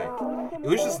 because like it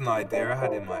was just an idea I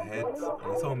had in my head,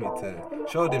 and he told me to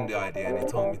showed him the idea, and he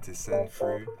told me to send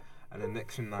through. And the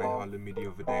next thing I hollered me the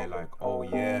other day, like, oh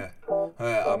yeah,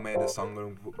 I made a song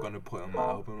I'm gonna put on my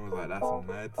album. I was like, that's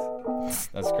mad.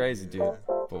 That's crazy, dude.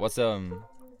 But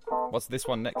what's this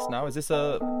one next now? Is this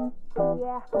a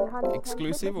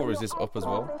exclusive or is this up as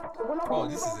well? Oh,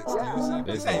 this is exclusive.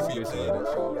 This is exclusive.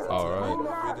 Alright.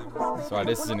 So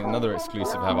this is another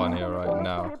exclusive I have on here right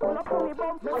now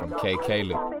from K.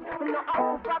 Caleb.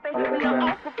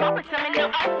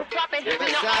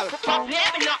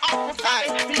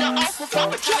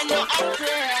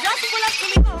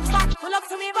 Pull up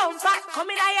to me bumper, come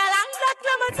in a long black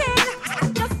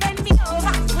limousine. Just bend me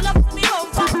over, pull up to me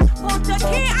bumper, put the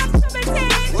key and to me tail.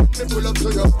 Pull up to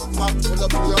your bumper, pull up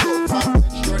to your bumper.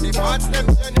 Make sure the parts them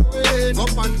genuine.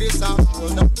 Up on this arm,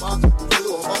 shoulder back, pull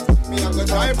over. Me I go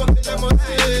drive up the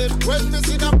limousine. When me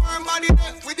see the firm body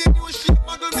neck with the new shit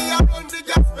model, me I run the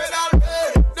gas pedal.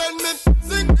 Then me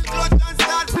sing the clutch and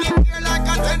start flick here like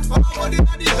a 10 forward in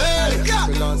the head. Yeah.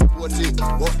 Sporty,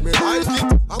 but me like it.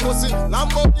 I must see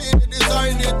Lamborghini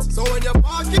design it. So when you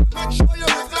park it, make sure you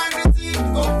recline the seat.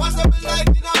 Comfortable like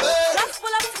in a bed. Just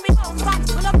pull up to me bumper,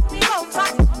 pull up to me bumper.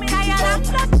 Come in a long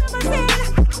black limousine.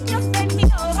 Just bend me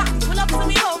over, pull up to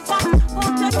me bumper,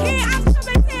 put the key and to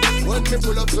me tail. When me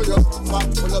pull up to your bumper,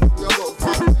 pull up to your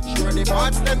bumper. Make sure the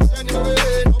parts them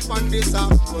genuine. Up on this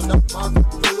arm, shoulder back,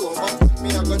 pull over. Me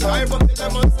I go drive up the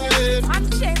limousine. And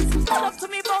checks, pull up to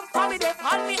me bumper, me dey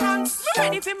on me hands.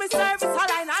 Ready for me service,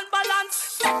 align and balance.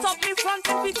 Set up me front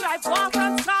if we drive walk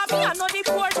and car. Me I know the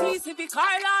 40s if we car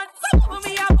land. Bubble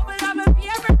me a bubble of my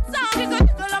favorite song. Jiggle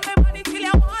on me money till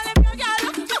you want if you girl.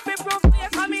 Up me proof me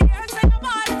come me here say your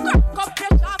ball. Crack up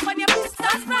your shop on your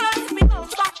pistols front. Me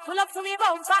bumper, pull up to me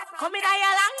bumper. Come in a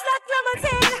long black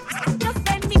limousine. Just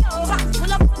bend me over,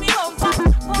 pull up to me bumper.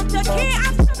 Put the key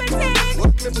and to me tail.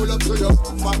 Me pull up to your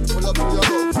bumper, pull up to your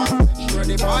bumper. Make sure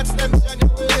the parts them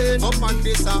genuine. Up on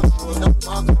this arm, shoulder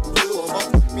back, pull over.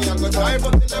 Me I go drive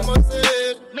up the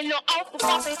limousine. Me know how to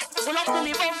pop it. Pull up to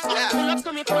me bumper. Pull up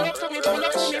to me, pull up to me, pull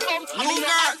up to me bumper. Me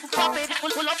know how to pop it.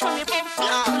 Pull up to me bumper.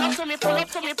 Pull up to me, pull up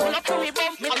to me, pull up to me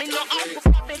bumper. Me know how to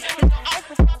pop it. Me know how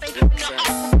to pop it. Me know how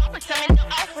to pop it. Me know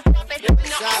how to pop it. Me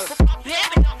know how to pop it. Me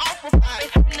know how to pop it.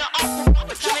 Me know how to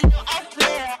pop it. Me know how to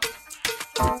play.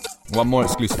 One more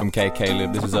exclusive from K.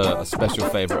 Caleb. This is a special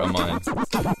favourite of mine.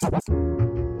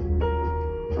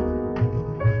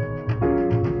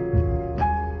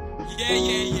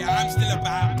 Yeah, I'm still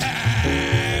about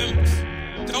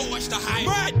don't watch the hype.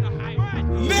 Right.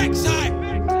 Next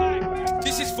hype.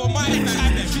 This is for my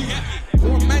time, you get me?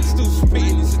 One man still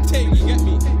spitting, it's a tape, you get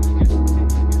me?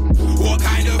 What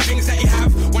kind of things that you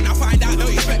have? When I find out,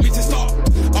 don't expect me to stop.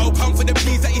 I'll come for the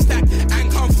peas that you stack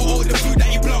and come for all the food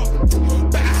that you block.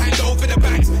 Better hand over the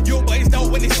bags. Your boys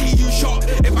don't when they see you shop.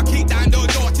 If I kick down the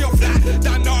door to your flat,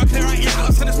 down now clear out your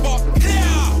house on the spot. Clear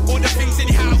all the things in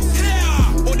the house.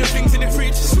 Clear all the things in the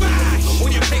fridge. Smash all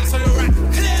your plates on the rack.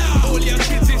 Clear all your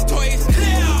kids' toys.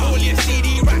 Clear all your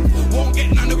CD rack. Won't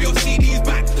get none of your CDs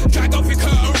back. Drag off your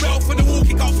curtain rail for the wall.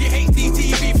 Kick off your HD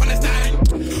TV from the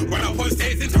stand. Run up on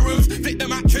stairs into rooms. Flip the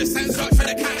mattress and search for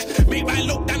the cash. Make my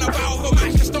look down a barrel of a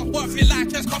match. It's not worth your life.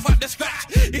 Just cough up the scratch.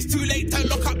 It's too late to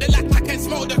lock up the latch. I can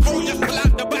smell the coal. Just pull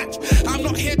out the batch. I'm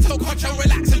not here to coach and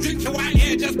relax and drink your wine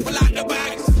here. Just pull out the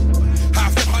bags.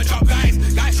 Have to punch up guys.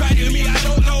 Guys try to me. I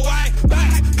don't know why.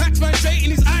 Bags. Packs man straight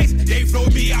in his eyes. They throw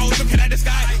me. I was looking at the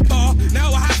sky.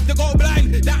 Now I have to go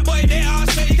blind. That boy there. I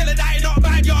say you're gonna die. Not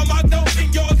bad. Your mug don't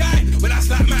think you're a guy. When I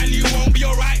slap man, you won't be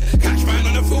alright. Catch man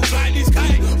on the full flying this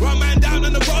guy. Run man down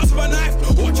on the cross of a knife.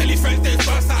 Watch any friends they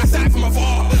burst outside from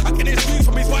afar. I can excuse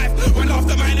from his wife. When off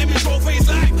the man, let me roll for his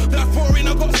life. Blood pouring,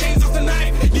 I got stains off the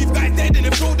knife. Leave guys dead in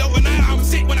the field overnight. I'm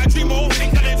sick when I dream my whole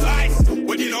thing got it lies.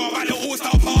 What do you know about the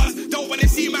all-star pass? Don't wanna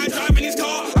see man driving his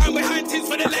car. I'm behind tins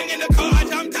for the leng in the car. I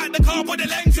jumped out the car, put the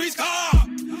leng to his car.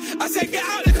 I said get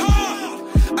out the car.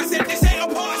 I said this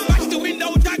ain't a pass. Smash the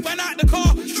window, drag man out the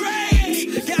car.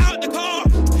 Straight, get out the car.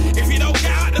 If you don't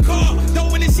get out the car,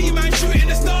 don't wanna see man shooting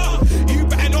the star. You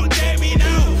better not dare me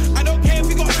now. I don't care if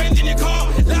you got friends in your car.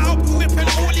 Let out the whip and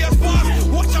all your sparks.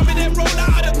 Watch some of them roll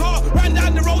out of the car. Run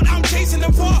down the road, I'm chasing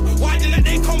them far. Why didn't let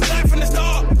they come back from the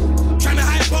start? Trying to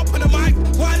hype up on the mic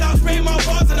while I spray my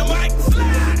bars on the mic.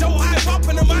 Don't hype up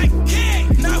on the mic. Yeah,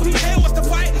 now who here wants to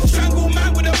fight? Strangle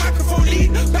man with a microphone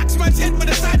lead. Back to man's head with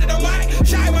the side of the mic.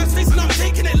 Shy man's face and I'm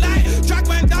taking it light. Drag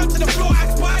man down to the floor, I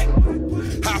spite.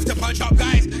 Have to punch up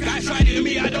guys. Guys tried it to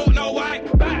me, I don't know why.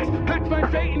 Back man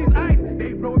straight in his eyes.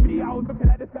 They throw me, I was looking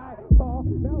at the sky.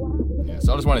 Yeah,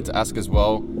 so I just wanted to ask as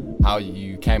well how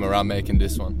you came around making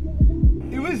this one.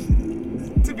 It was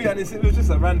To be honest, it was just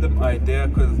a random idea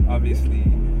because obviously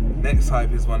Next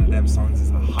Hype is one of them songs.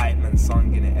 It's a hype man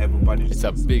song, innit? Everybody. It's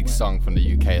a big song from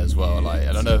the UK as well. Like,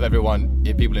 I don't know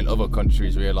if people in other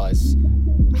countries realise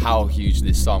how huge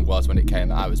this song was when it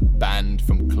came out. It was banned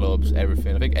from clubs,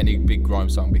 everything. I think any big grime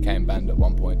song became banned at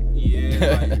one point.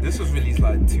 Yeah, like, this was released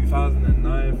like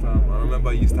 2009, fam. I remember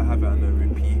I used to have it on a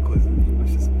repeat because it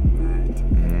was just mad.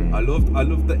 I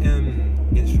loved the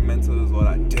instrumental as well,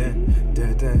 like dun,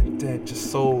 dun, dun, dun, just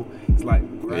so, it's like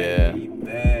grimy,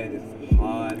 bad, it's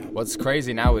hard. What's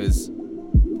crazy now is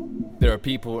there are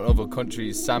people in other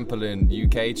countries sampling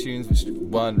UK tunes which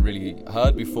weren't really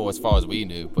heard before as far as we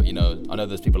knew, but you know, I know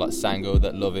there's people like Sango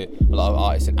that love it, a lot of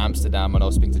artists in Amsterdam, and I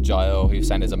was speaking to Jael who's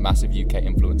saying there's a massive UK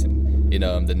influence in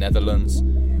the Netherlands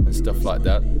and stuff like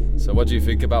that. So what do you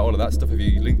think about all of that stuff? Have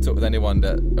you linked up with anyone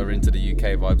that are into the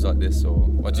UK vibes like this, or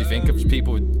what do you think of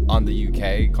people on the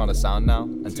UK kind of sound now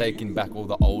and taking back all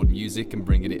the old music and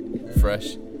bringing it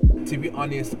fresh? To be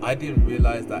honest, I didn't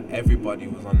realise that everybody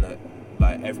was on that.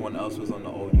 Like everyone else was on the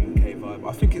old UK vibe.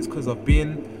 I think it's because I've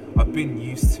been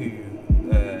used to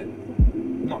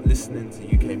not listening to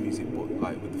UK music, but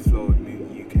like with the flow of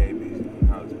UK music and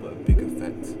how it's got a big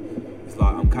effect. It's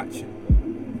like I'm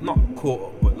catching, not caught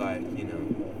up, but like, you know,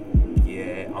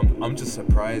 yeah. I'm just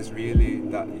surprised really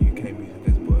that UK music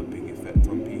has put a big effect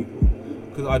on people.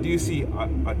 Because I do see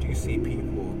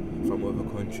people from other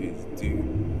countries do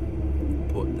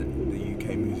put the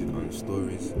UK music on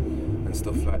stories and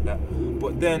stuff like that.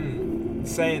 But then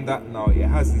saying that now, it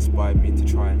has inspired me to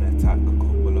try and attack a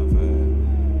couple of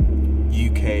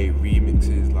UK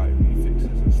remixes, like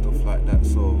refixes and stuff like that.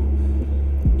 So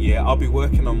yeah, I'll be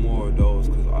working on more of those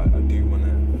because I do wanna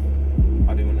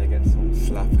get some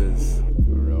slappers.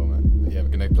 For real, man. Yeah, we're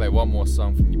gonna play one more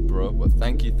song from you, bro. But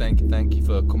thank you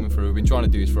for coming through. We've been trying to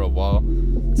do this for a while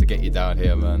to get you down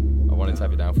here, man. I wanted to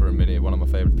have you down for a minute. One of my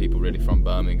favourite people really from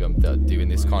Birmingham that are doing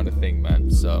this kind of thing,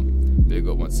 man. So big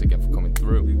up once again for coming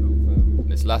through. And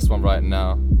this last one right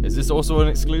now, is this also an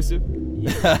exclusive?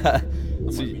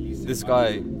 See, this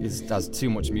guy has too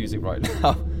much music right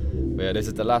now. But yeah, this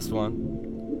is the last one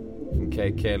from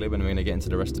K. Caleb, and we're going to get into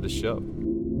the rest of the show.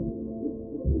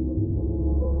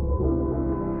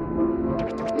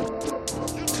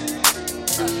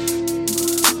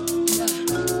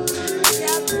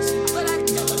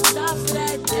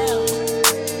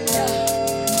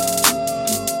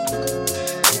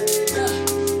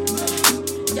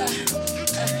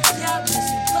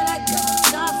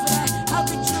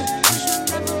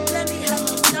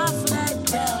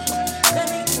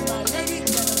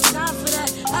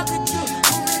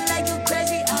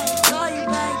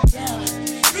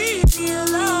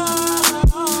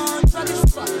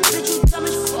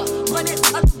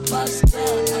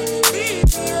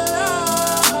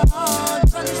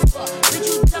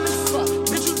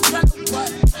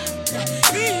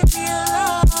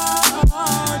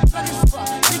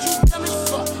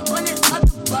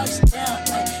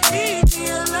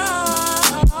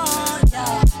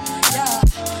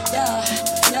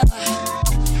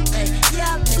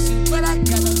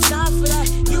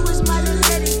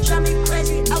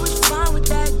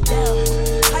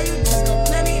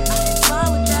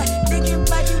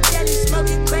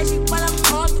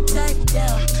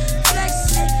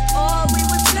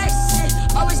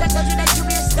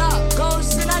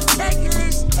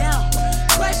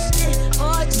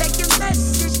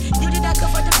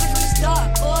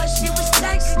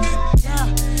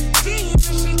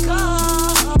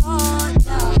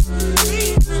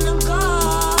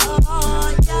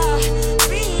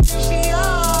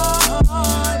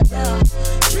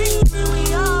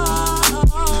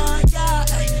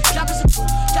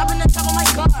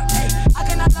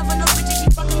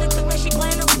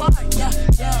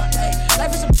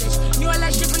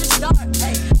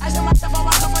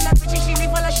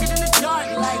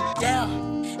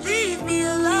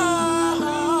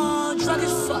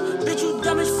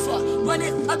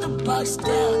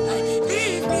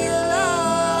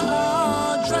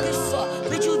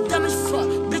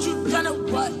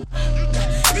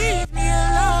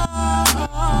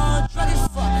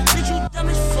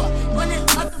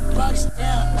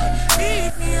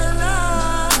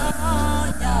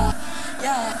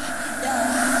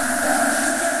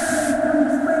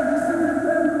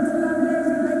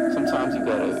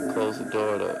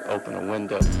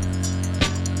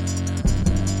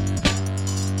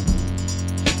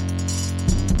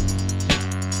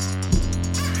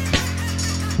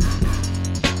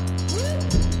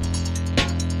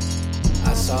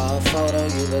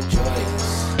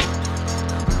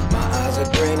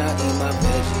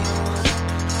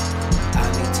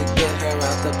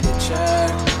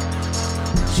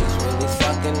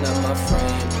 looking at my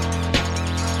frame.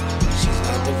 She's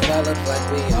not developed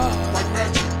like we are. Like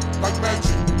magic, like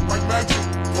magic, like magic.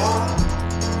 Whoa,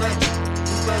 magic,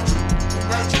 magic,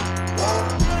 magic. Whoa,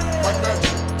 like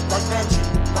magic, like magic,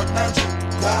 like magic.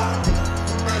 Whoa,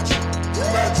 magic,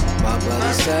 magic. My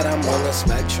brother said I'm on the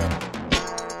spectrum.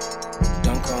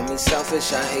 Don't call me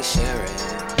selfish, I hate sharing.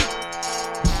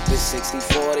 This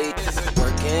 60-40 is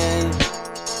working.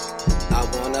 I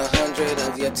want 100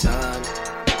 of your time,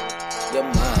 your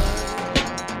mind.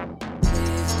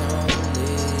 Please don't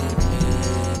leave me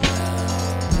now.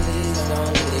 Please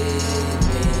don't leave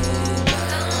me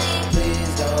now.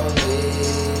 Please don't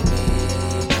leave me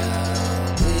now.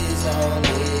 Please don't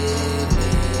leave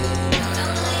me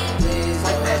now. Please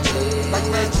don't leave me now. Like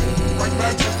magic, like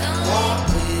magic. Whoa,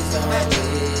 please don't leave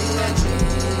me now.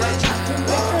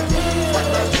 Like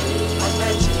magic, like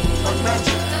magic, like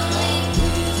magic.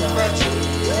 Magic,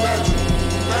 magic,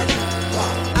 magic.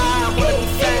 I wanna be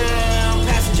found,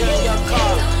 passenger in your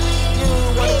car. You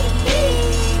wanna be me,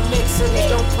 mixing it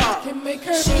don't pop.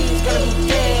 She's gonna be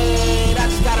dead, I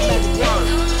just got a magic wand.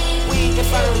 We can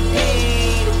finally be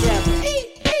together.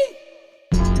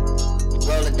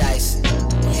 Roll the dice,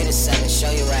 hit a 7,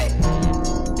 show you right.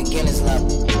 Beginner's luck,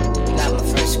 you not my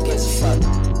first, who gives a fuck?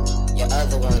 Your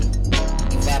other one,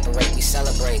 evaporate, we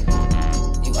celebrate.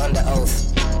 You under oath.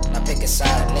 I pick a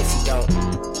side, and if you don't,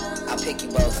 I'll pick you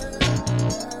both.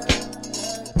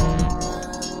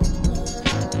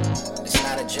 It's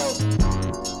not a joke.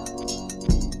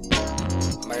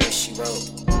 Murder, she wrote.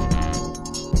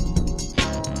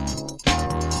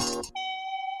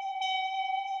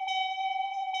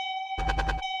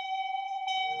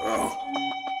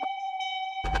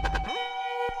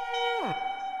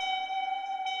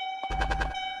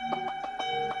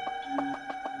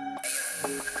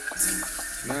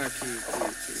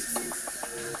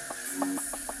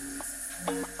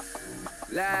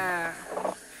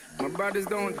 My brothers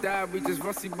don't die, we just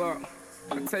rusty bark.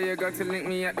 I tell your girl to link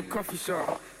me at the coffee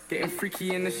shop. Getting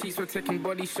freaky in the sheets, we're taking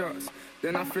body shots.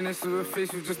 Then I finish with a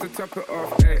facial just to top it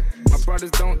off. Hey, my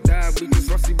brothers don't die, we just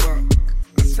rusty bark.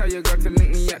 I tell your girl to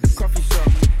link me at the coffee shop.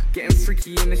 Getting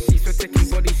freaky in the sheets, we're taking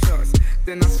body shots.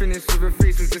 Then I finish with a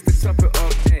facial just to top it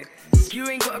off. Hey, you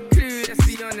ain't got a clue, let's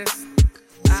be honest.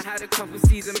 I had a couple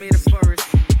seasons, made a forest.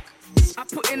 I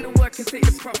put in the work and take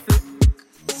the profit.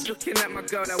 Looking at my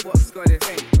girl, that what's got it.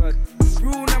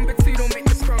 Rule number 2, don't make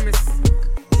the promise.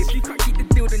 If you can't keep the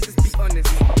deal, then just be honest.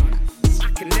 I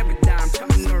can never die, I'm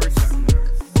Chuck Norris.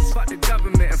 Fuck the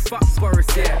government and fuck Boris,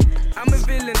 yeah. I'm a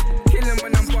villain, killing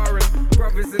when I'm barring.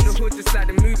 Brothers in the hood, just like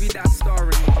the movie that I'm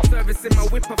starring. Servicing my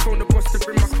whip, I phone the boss to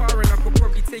bring my car in. I could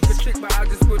probably take a trick, but I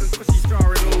just wouldn't cause she's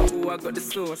jarring. Oh, I got the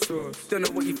sauce. Don't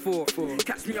know what you thought for.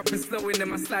 Catch me up and slowing in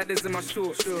my sliders and my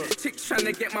shorts. Chick's trying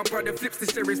to get my brother flips to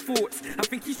share his thoughts. I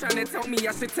think he's trying to tell me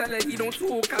I should tell her he don't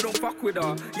talk, I don't fuck with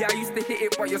her. Yeah, I used to hit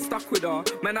it, but you're stuck with her.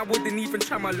 Man, I wouldn't even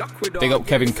try my luck with her. Big up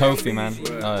Kevin Kofi, man.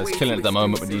 He's killing it at the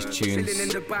moment with these tunes.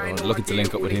 Looking to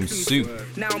link up with him soon.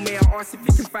 Now may I ask if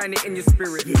you can find it in your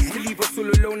spirit to leave us all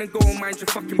alone and go and mind your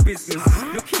fucking business.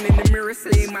 Looking in the mirror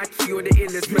saying my key or the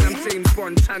illest. Man, I'm James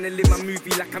Bond trying to live my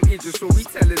movie like I'm Idris. So we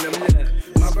telling them,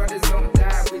 look, my brothers don't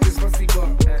die, we just fussy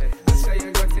got. I say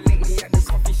you got to link me at the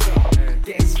coffee shop.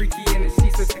 Getting freaky in the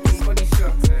sheets, so taking body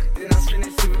shots. Then I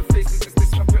finish with a face just to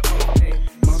top it off.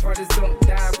 My brothers don't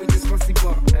die, we just fussy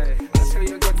got. I tell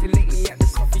you got to link me at the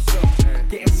coffee shop.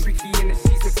 Getting freaky in the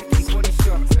sheets, so taking body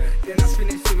shots. Then I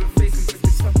finish with a face just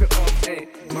to top it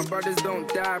off. My brothers don't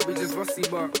die, we just fussy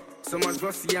got. So much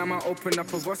Vossi, I might open up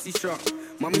a Vossi shop.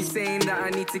 Mommy saying that I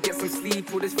need to get some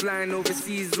sleep. All this flying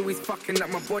overseas is always fucking up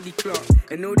my body clock.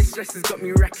 And all this stress has got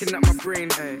me racking up my brain.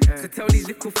 So tell these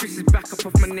little fishes back up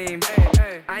off my name.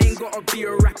 I ain't gotta be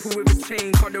a rapper with a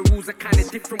chain, cause the rules are kinda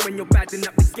different when you're badding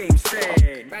up the game.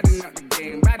 Straight badding up the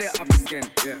game, bad it up again.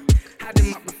 Yeah. Had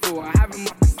him up before, I have him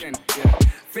up again. Yeah.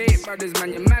 Fake brothers,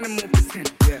 man, your man are more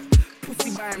pretend. Yeah.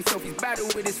 Pussy by himself, he's battle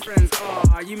with his friends.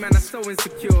 Oh, you man are so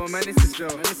insecure, man, it's a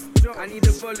joke. I need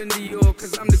a ball in the York,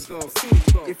 cause I'm the ghost.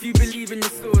 If you believe in your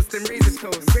source, then raise a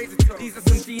toast. These are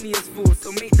some genius fools,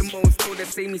 so make the most. Told them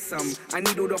say me some. I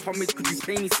need all the homage, could you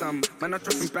pay me some? Man, I'm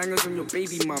dropping bangers on your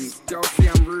baby mums. Girls say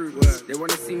I'm rude, they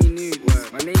wanna see me nude.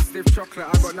 My name's Stiff Chocolate,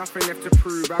 I got nothing left to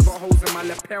prove. I got holes in my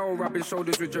lapel, rubbing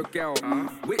shoulders with your girl.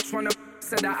 Which one of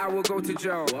said that I will go to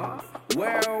jail?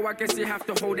 Well, I guess you have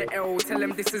to hold the L. Tell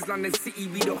them this is London City,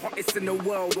 we the hottest in the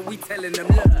world. But we telling them,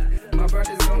 look, my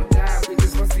brothers don't die, we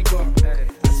just fussy got. I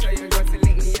tell you got to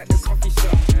link me at the coffee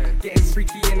shop. Getting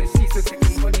freaky in the sheets, so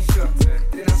taking body shots.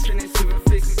 Then I finish with a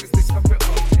face just to top it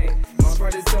off. My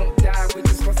brothers don't die, we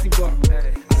just fussy got.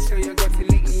 I tell you got to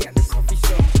link me at the coffee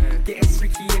shop. Getting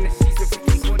freaky in the sheets, so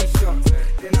taking body shots.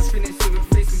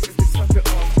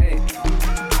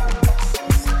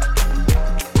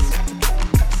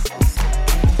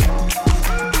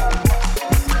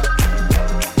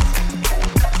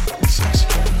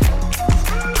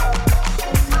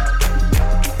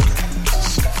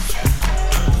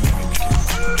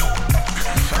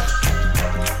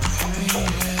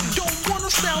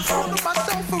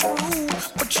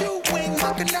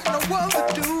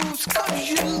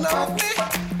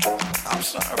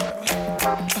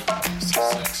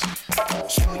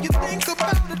 So you think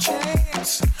about a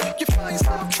chance. You find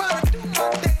yourself trying to do my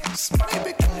dance.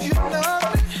 Maybe cause you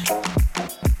love me.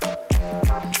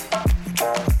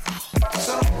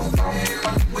 So then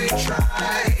we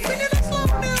try. Bring it slow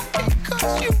down because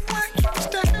you weren't used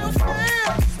to how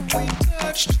fast we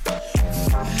touched.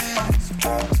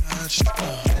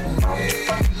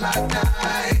 Like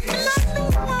night. And I knew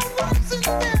I wasn't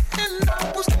there, and I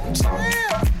was gonna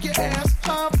tear your ass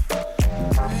up.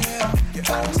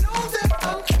 I know that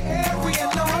I'm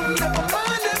carrying on. Never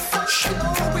mind if I'm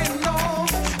showing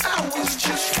off. I was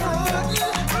just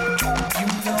frontin'. You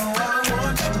know I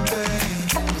want you,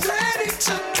 babe. I'm ready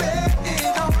to bet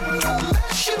it on.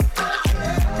 Unless you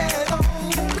get on.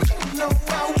 But you know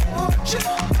I want you.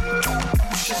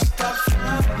 You should stop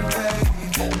frontin',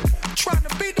 babe. Trying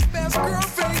to be the best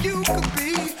girlfriend you could be.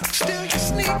 Still you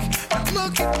sneak and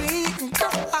look at me. And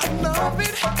girl, I love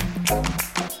it.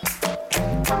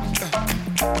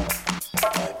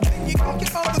 Then you can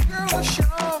give all the girl a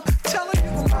show. Tell her you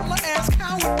gon' wanna ask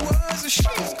how it was. And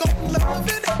she's gon' love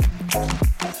it.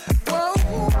 Whoa,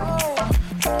 whoa.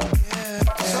 Yeah.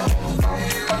 So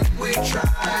then we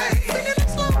try. Bring it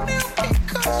slow down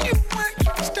because you weren't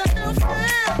used to how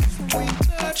fast we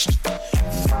touched.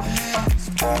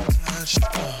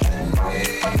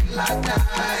 Like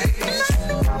night. And I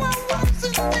knew I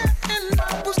wasn't there, and I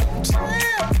was gonna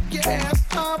tear your ass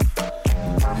up.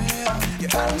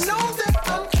 Yeah, I know that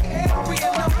I'm carrying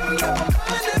on. Never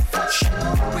mind if I'm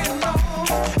showing off.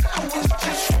 I was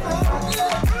just frontin'. You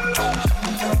know I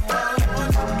want you,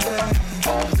 babe.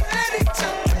 I'm ready to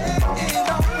bet it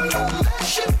on.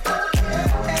 Unless you don't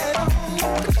get on.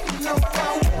 But you know I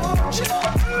want you.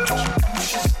 You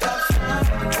should stop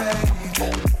frontin', babe.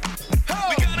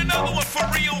 We got another one for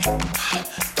real.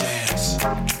 Dance.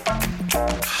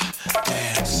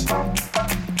 Dance.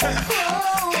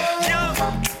 Yeah.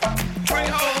 Right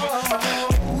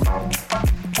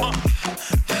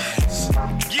Dance.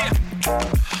 Yeah.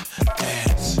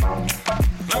 Dance.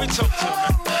 Let me talk to you,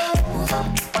 man.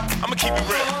 I'ma keep it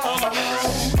real, all of it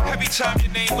real. Every time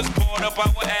your name was brought up, I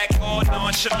would act all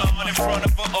nonchalant in front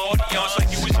of an audience like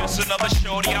you was just another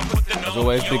shorty. I put the As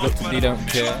always, big up to D Don't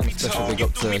Care, and especially big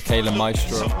up to Kayla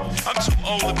Maestro. I'm too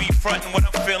old to be frontin' when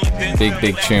I'm feeling thin.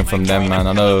 Big tune from them, man.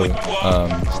 I know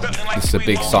this is a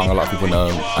big song, a lot of people know.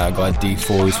 Guy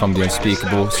D4 is from the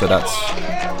Unspeakable, so that's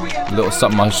a little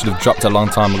something I should have dropped a long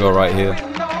time ago right here.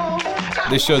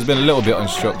 This show's been a little bit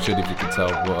unstructured, if you can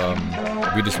tell, but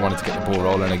we just wanted to get the ball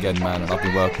rolling again, man. And I've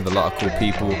been working with a lot of cool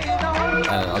people, and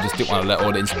I just didn't want to let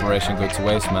all the inspiration go to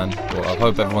waste, man. But I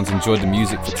hope everyone's enjoyed the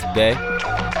music for today.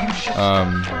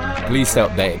 Please stay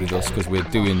updated with us because we're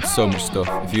doing so much stuff.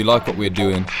 If you like what we're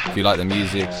doing, if you like the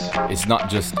music, it's not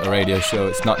just a radio show,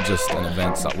 it's not just an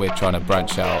event. It's like we're trying to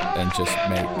branch out and just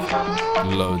make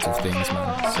loads of things,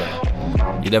 man.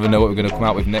 So you never know what we're going to come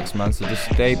out with next, man, so just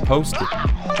stay posted.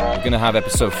 We're going to have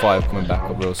episode 5 coming back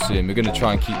up real soon. We're going to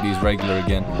try and keep these regular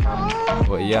again.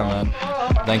 But yeah, man,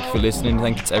 thank you for listening.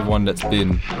 Thank you to everyone that's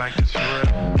been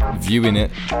viewing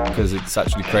it, because it's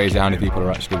actually crazy how many people are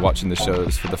actually watching the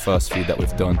shows for the first feed that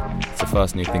we've done. It's the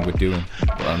first new thing we're doing.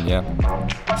 But yeah,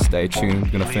 stay tuned.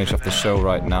 We're going to finish off the show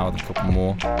right now with a couple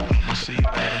more.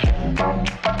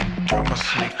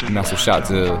 Massive shout out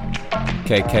to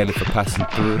K. Caleb for passing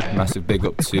through. Massive big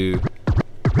up to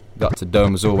Dr.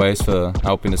 Dome as always for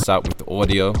helping us out with the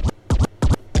audio.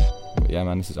 But yeah,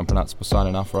 man, this is Unpronounceable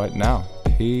signing off right now.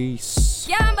 Peace.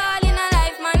 Yeah, I'm ball in a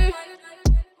life, man.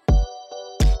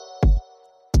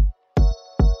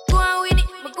 Go on with it,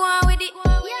 but go on with it.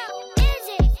 Yo, is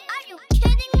it? Are you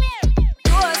kidding me?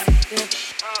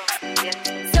 Yeah.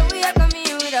 So we are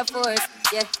coming with a force,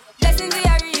 yeah. Blessings we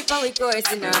are reaping, we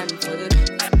coursing on full.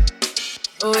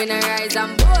 Oh, we not rise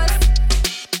and boast.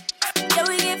 Yeah,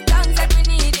 we give thanks that we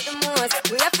need it the most.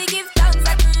 We have to give thanks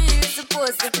that we really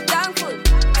supposed to be thankful.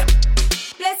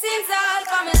 Blessings all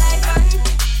for my life and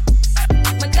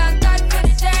my thank God for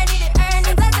the journey, the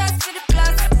earnings are just for the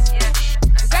plus. Yeah,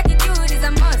 gratitude is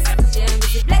a must. Yeah, we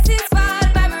see blessings fall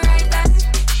by my right hand.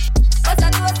 But I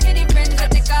do it for the friends that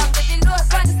take off with the load.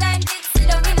 One time did sit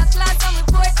down in a class and we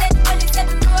reported only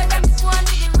 7 road and we go on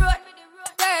with the road.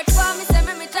 Third form, me say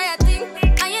me try a thing,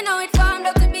 and you know it formed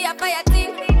up to be a fire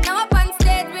thing. Now up on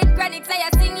stage with chronics I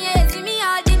sing, yeah, see me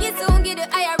all diggy soon, give the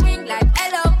higher ring like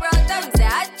hello, bro, don't say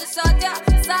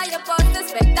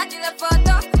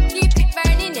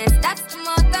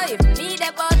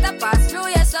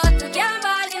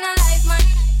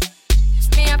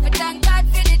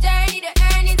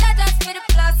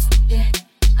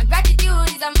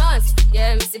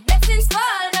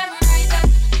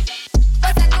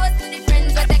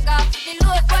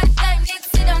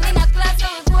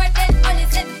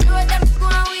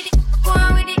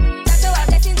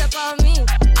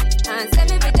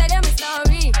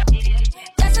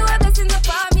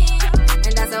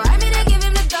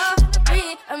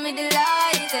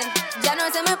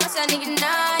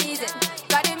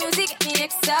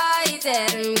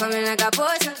excited, coming like a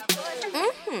potion.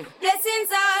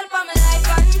 Blessings all for my life,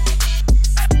 and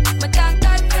my thank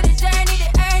God for the journey, the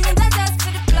earnings, and just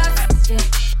for the plus. Yeah.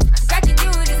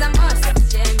 Gratitude is a must.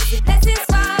 Yeah. Blessings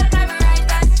fall by my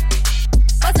right hand.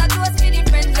 But I toast with the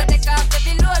friends that take off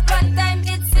every load. One time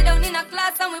kids sit down in a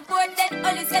class and we pour dead.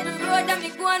 Only said the road and we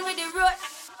go on with the road.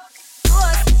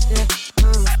 Toast. Yeah.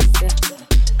 Yeah.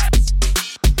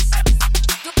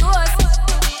 Toast.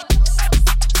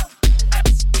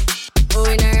 Oh,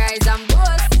 in a rise and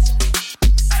boast.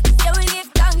 Yeah, we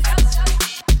give thanks.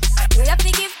 We have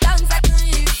to give thanks like we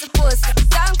really supposed to be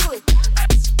thankful.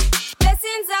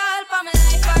 Blessings all for my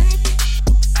life, and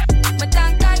my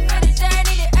thank God for the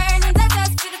journey, the earnings, and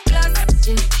just for the plus.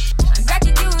 Yeah. And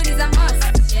gratitude is a must.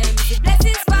 Yeah, me see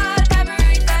blessings fall by my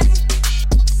right hand.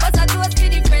 But I toast to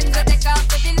the friends that take off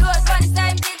every load. One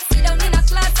time kids sit down in a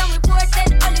class and we pour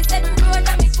dead. Only said the road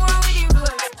and we go on with the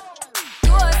road.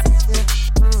 Toast.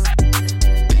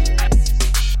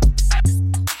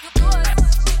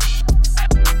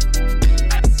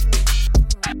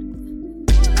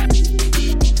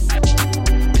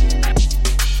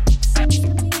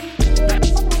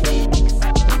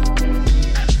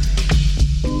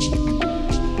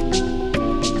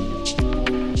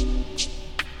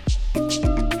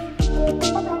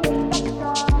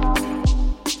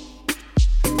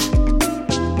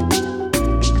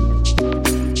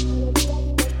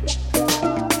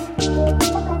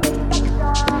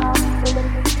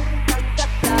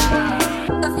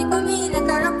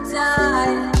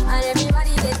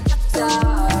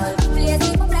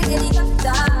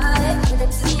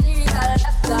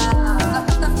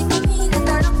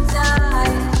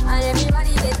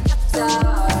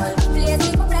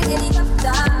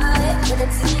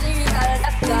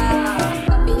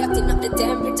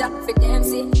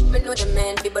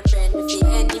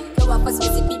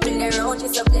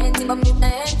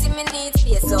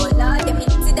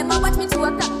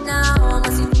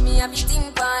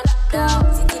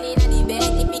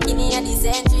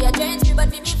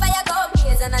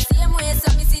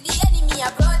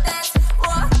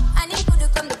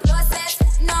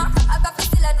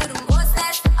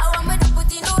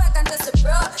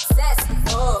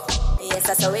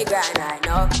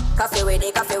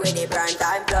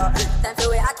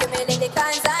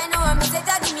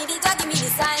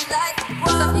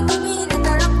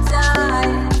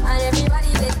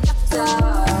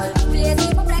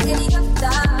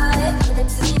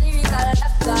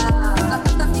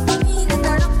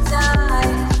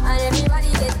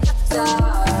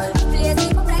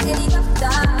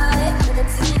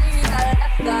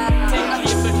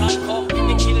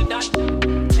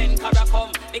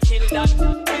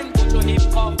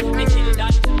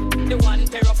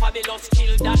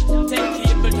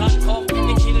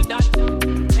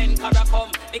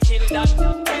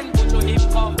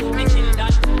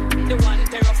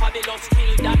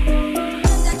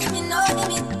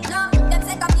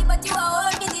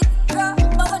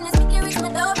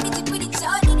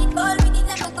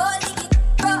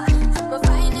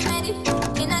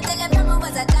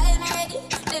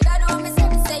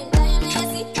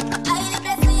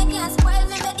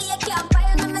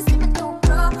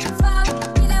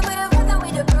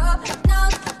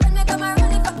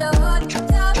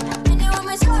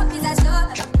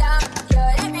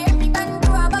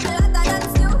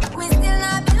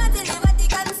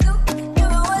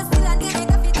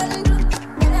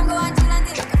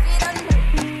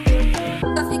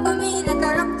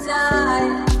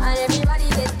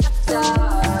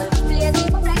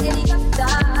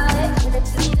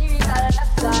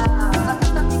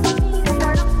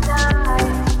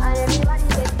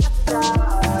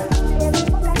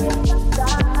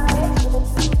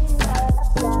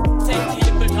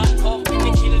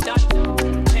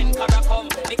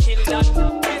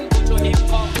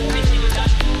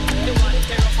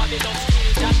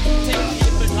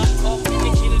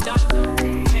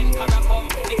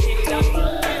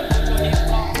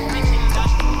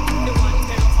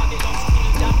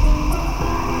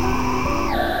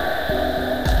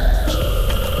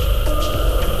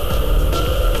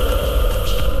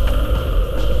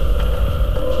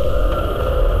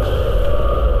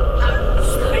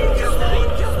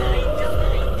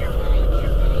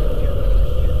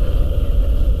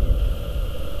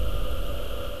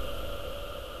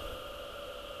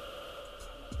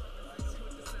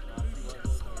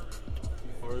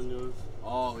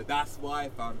 That's why,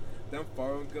 fam. Them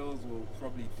foreign girls will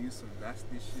probably do some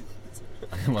nasty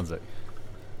shit. One sec.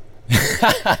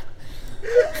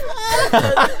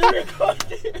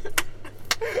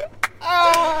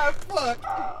 Ah,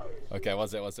 fuck. Okay,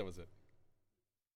 what's it?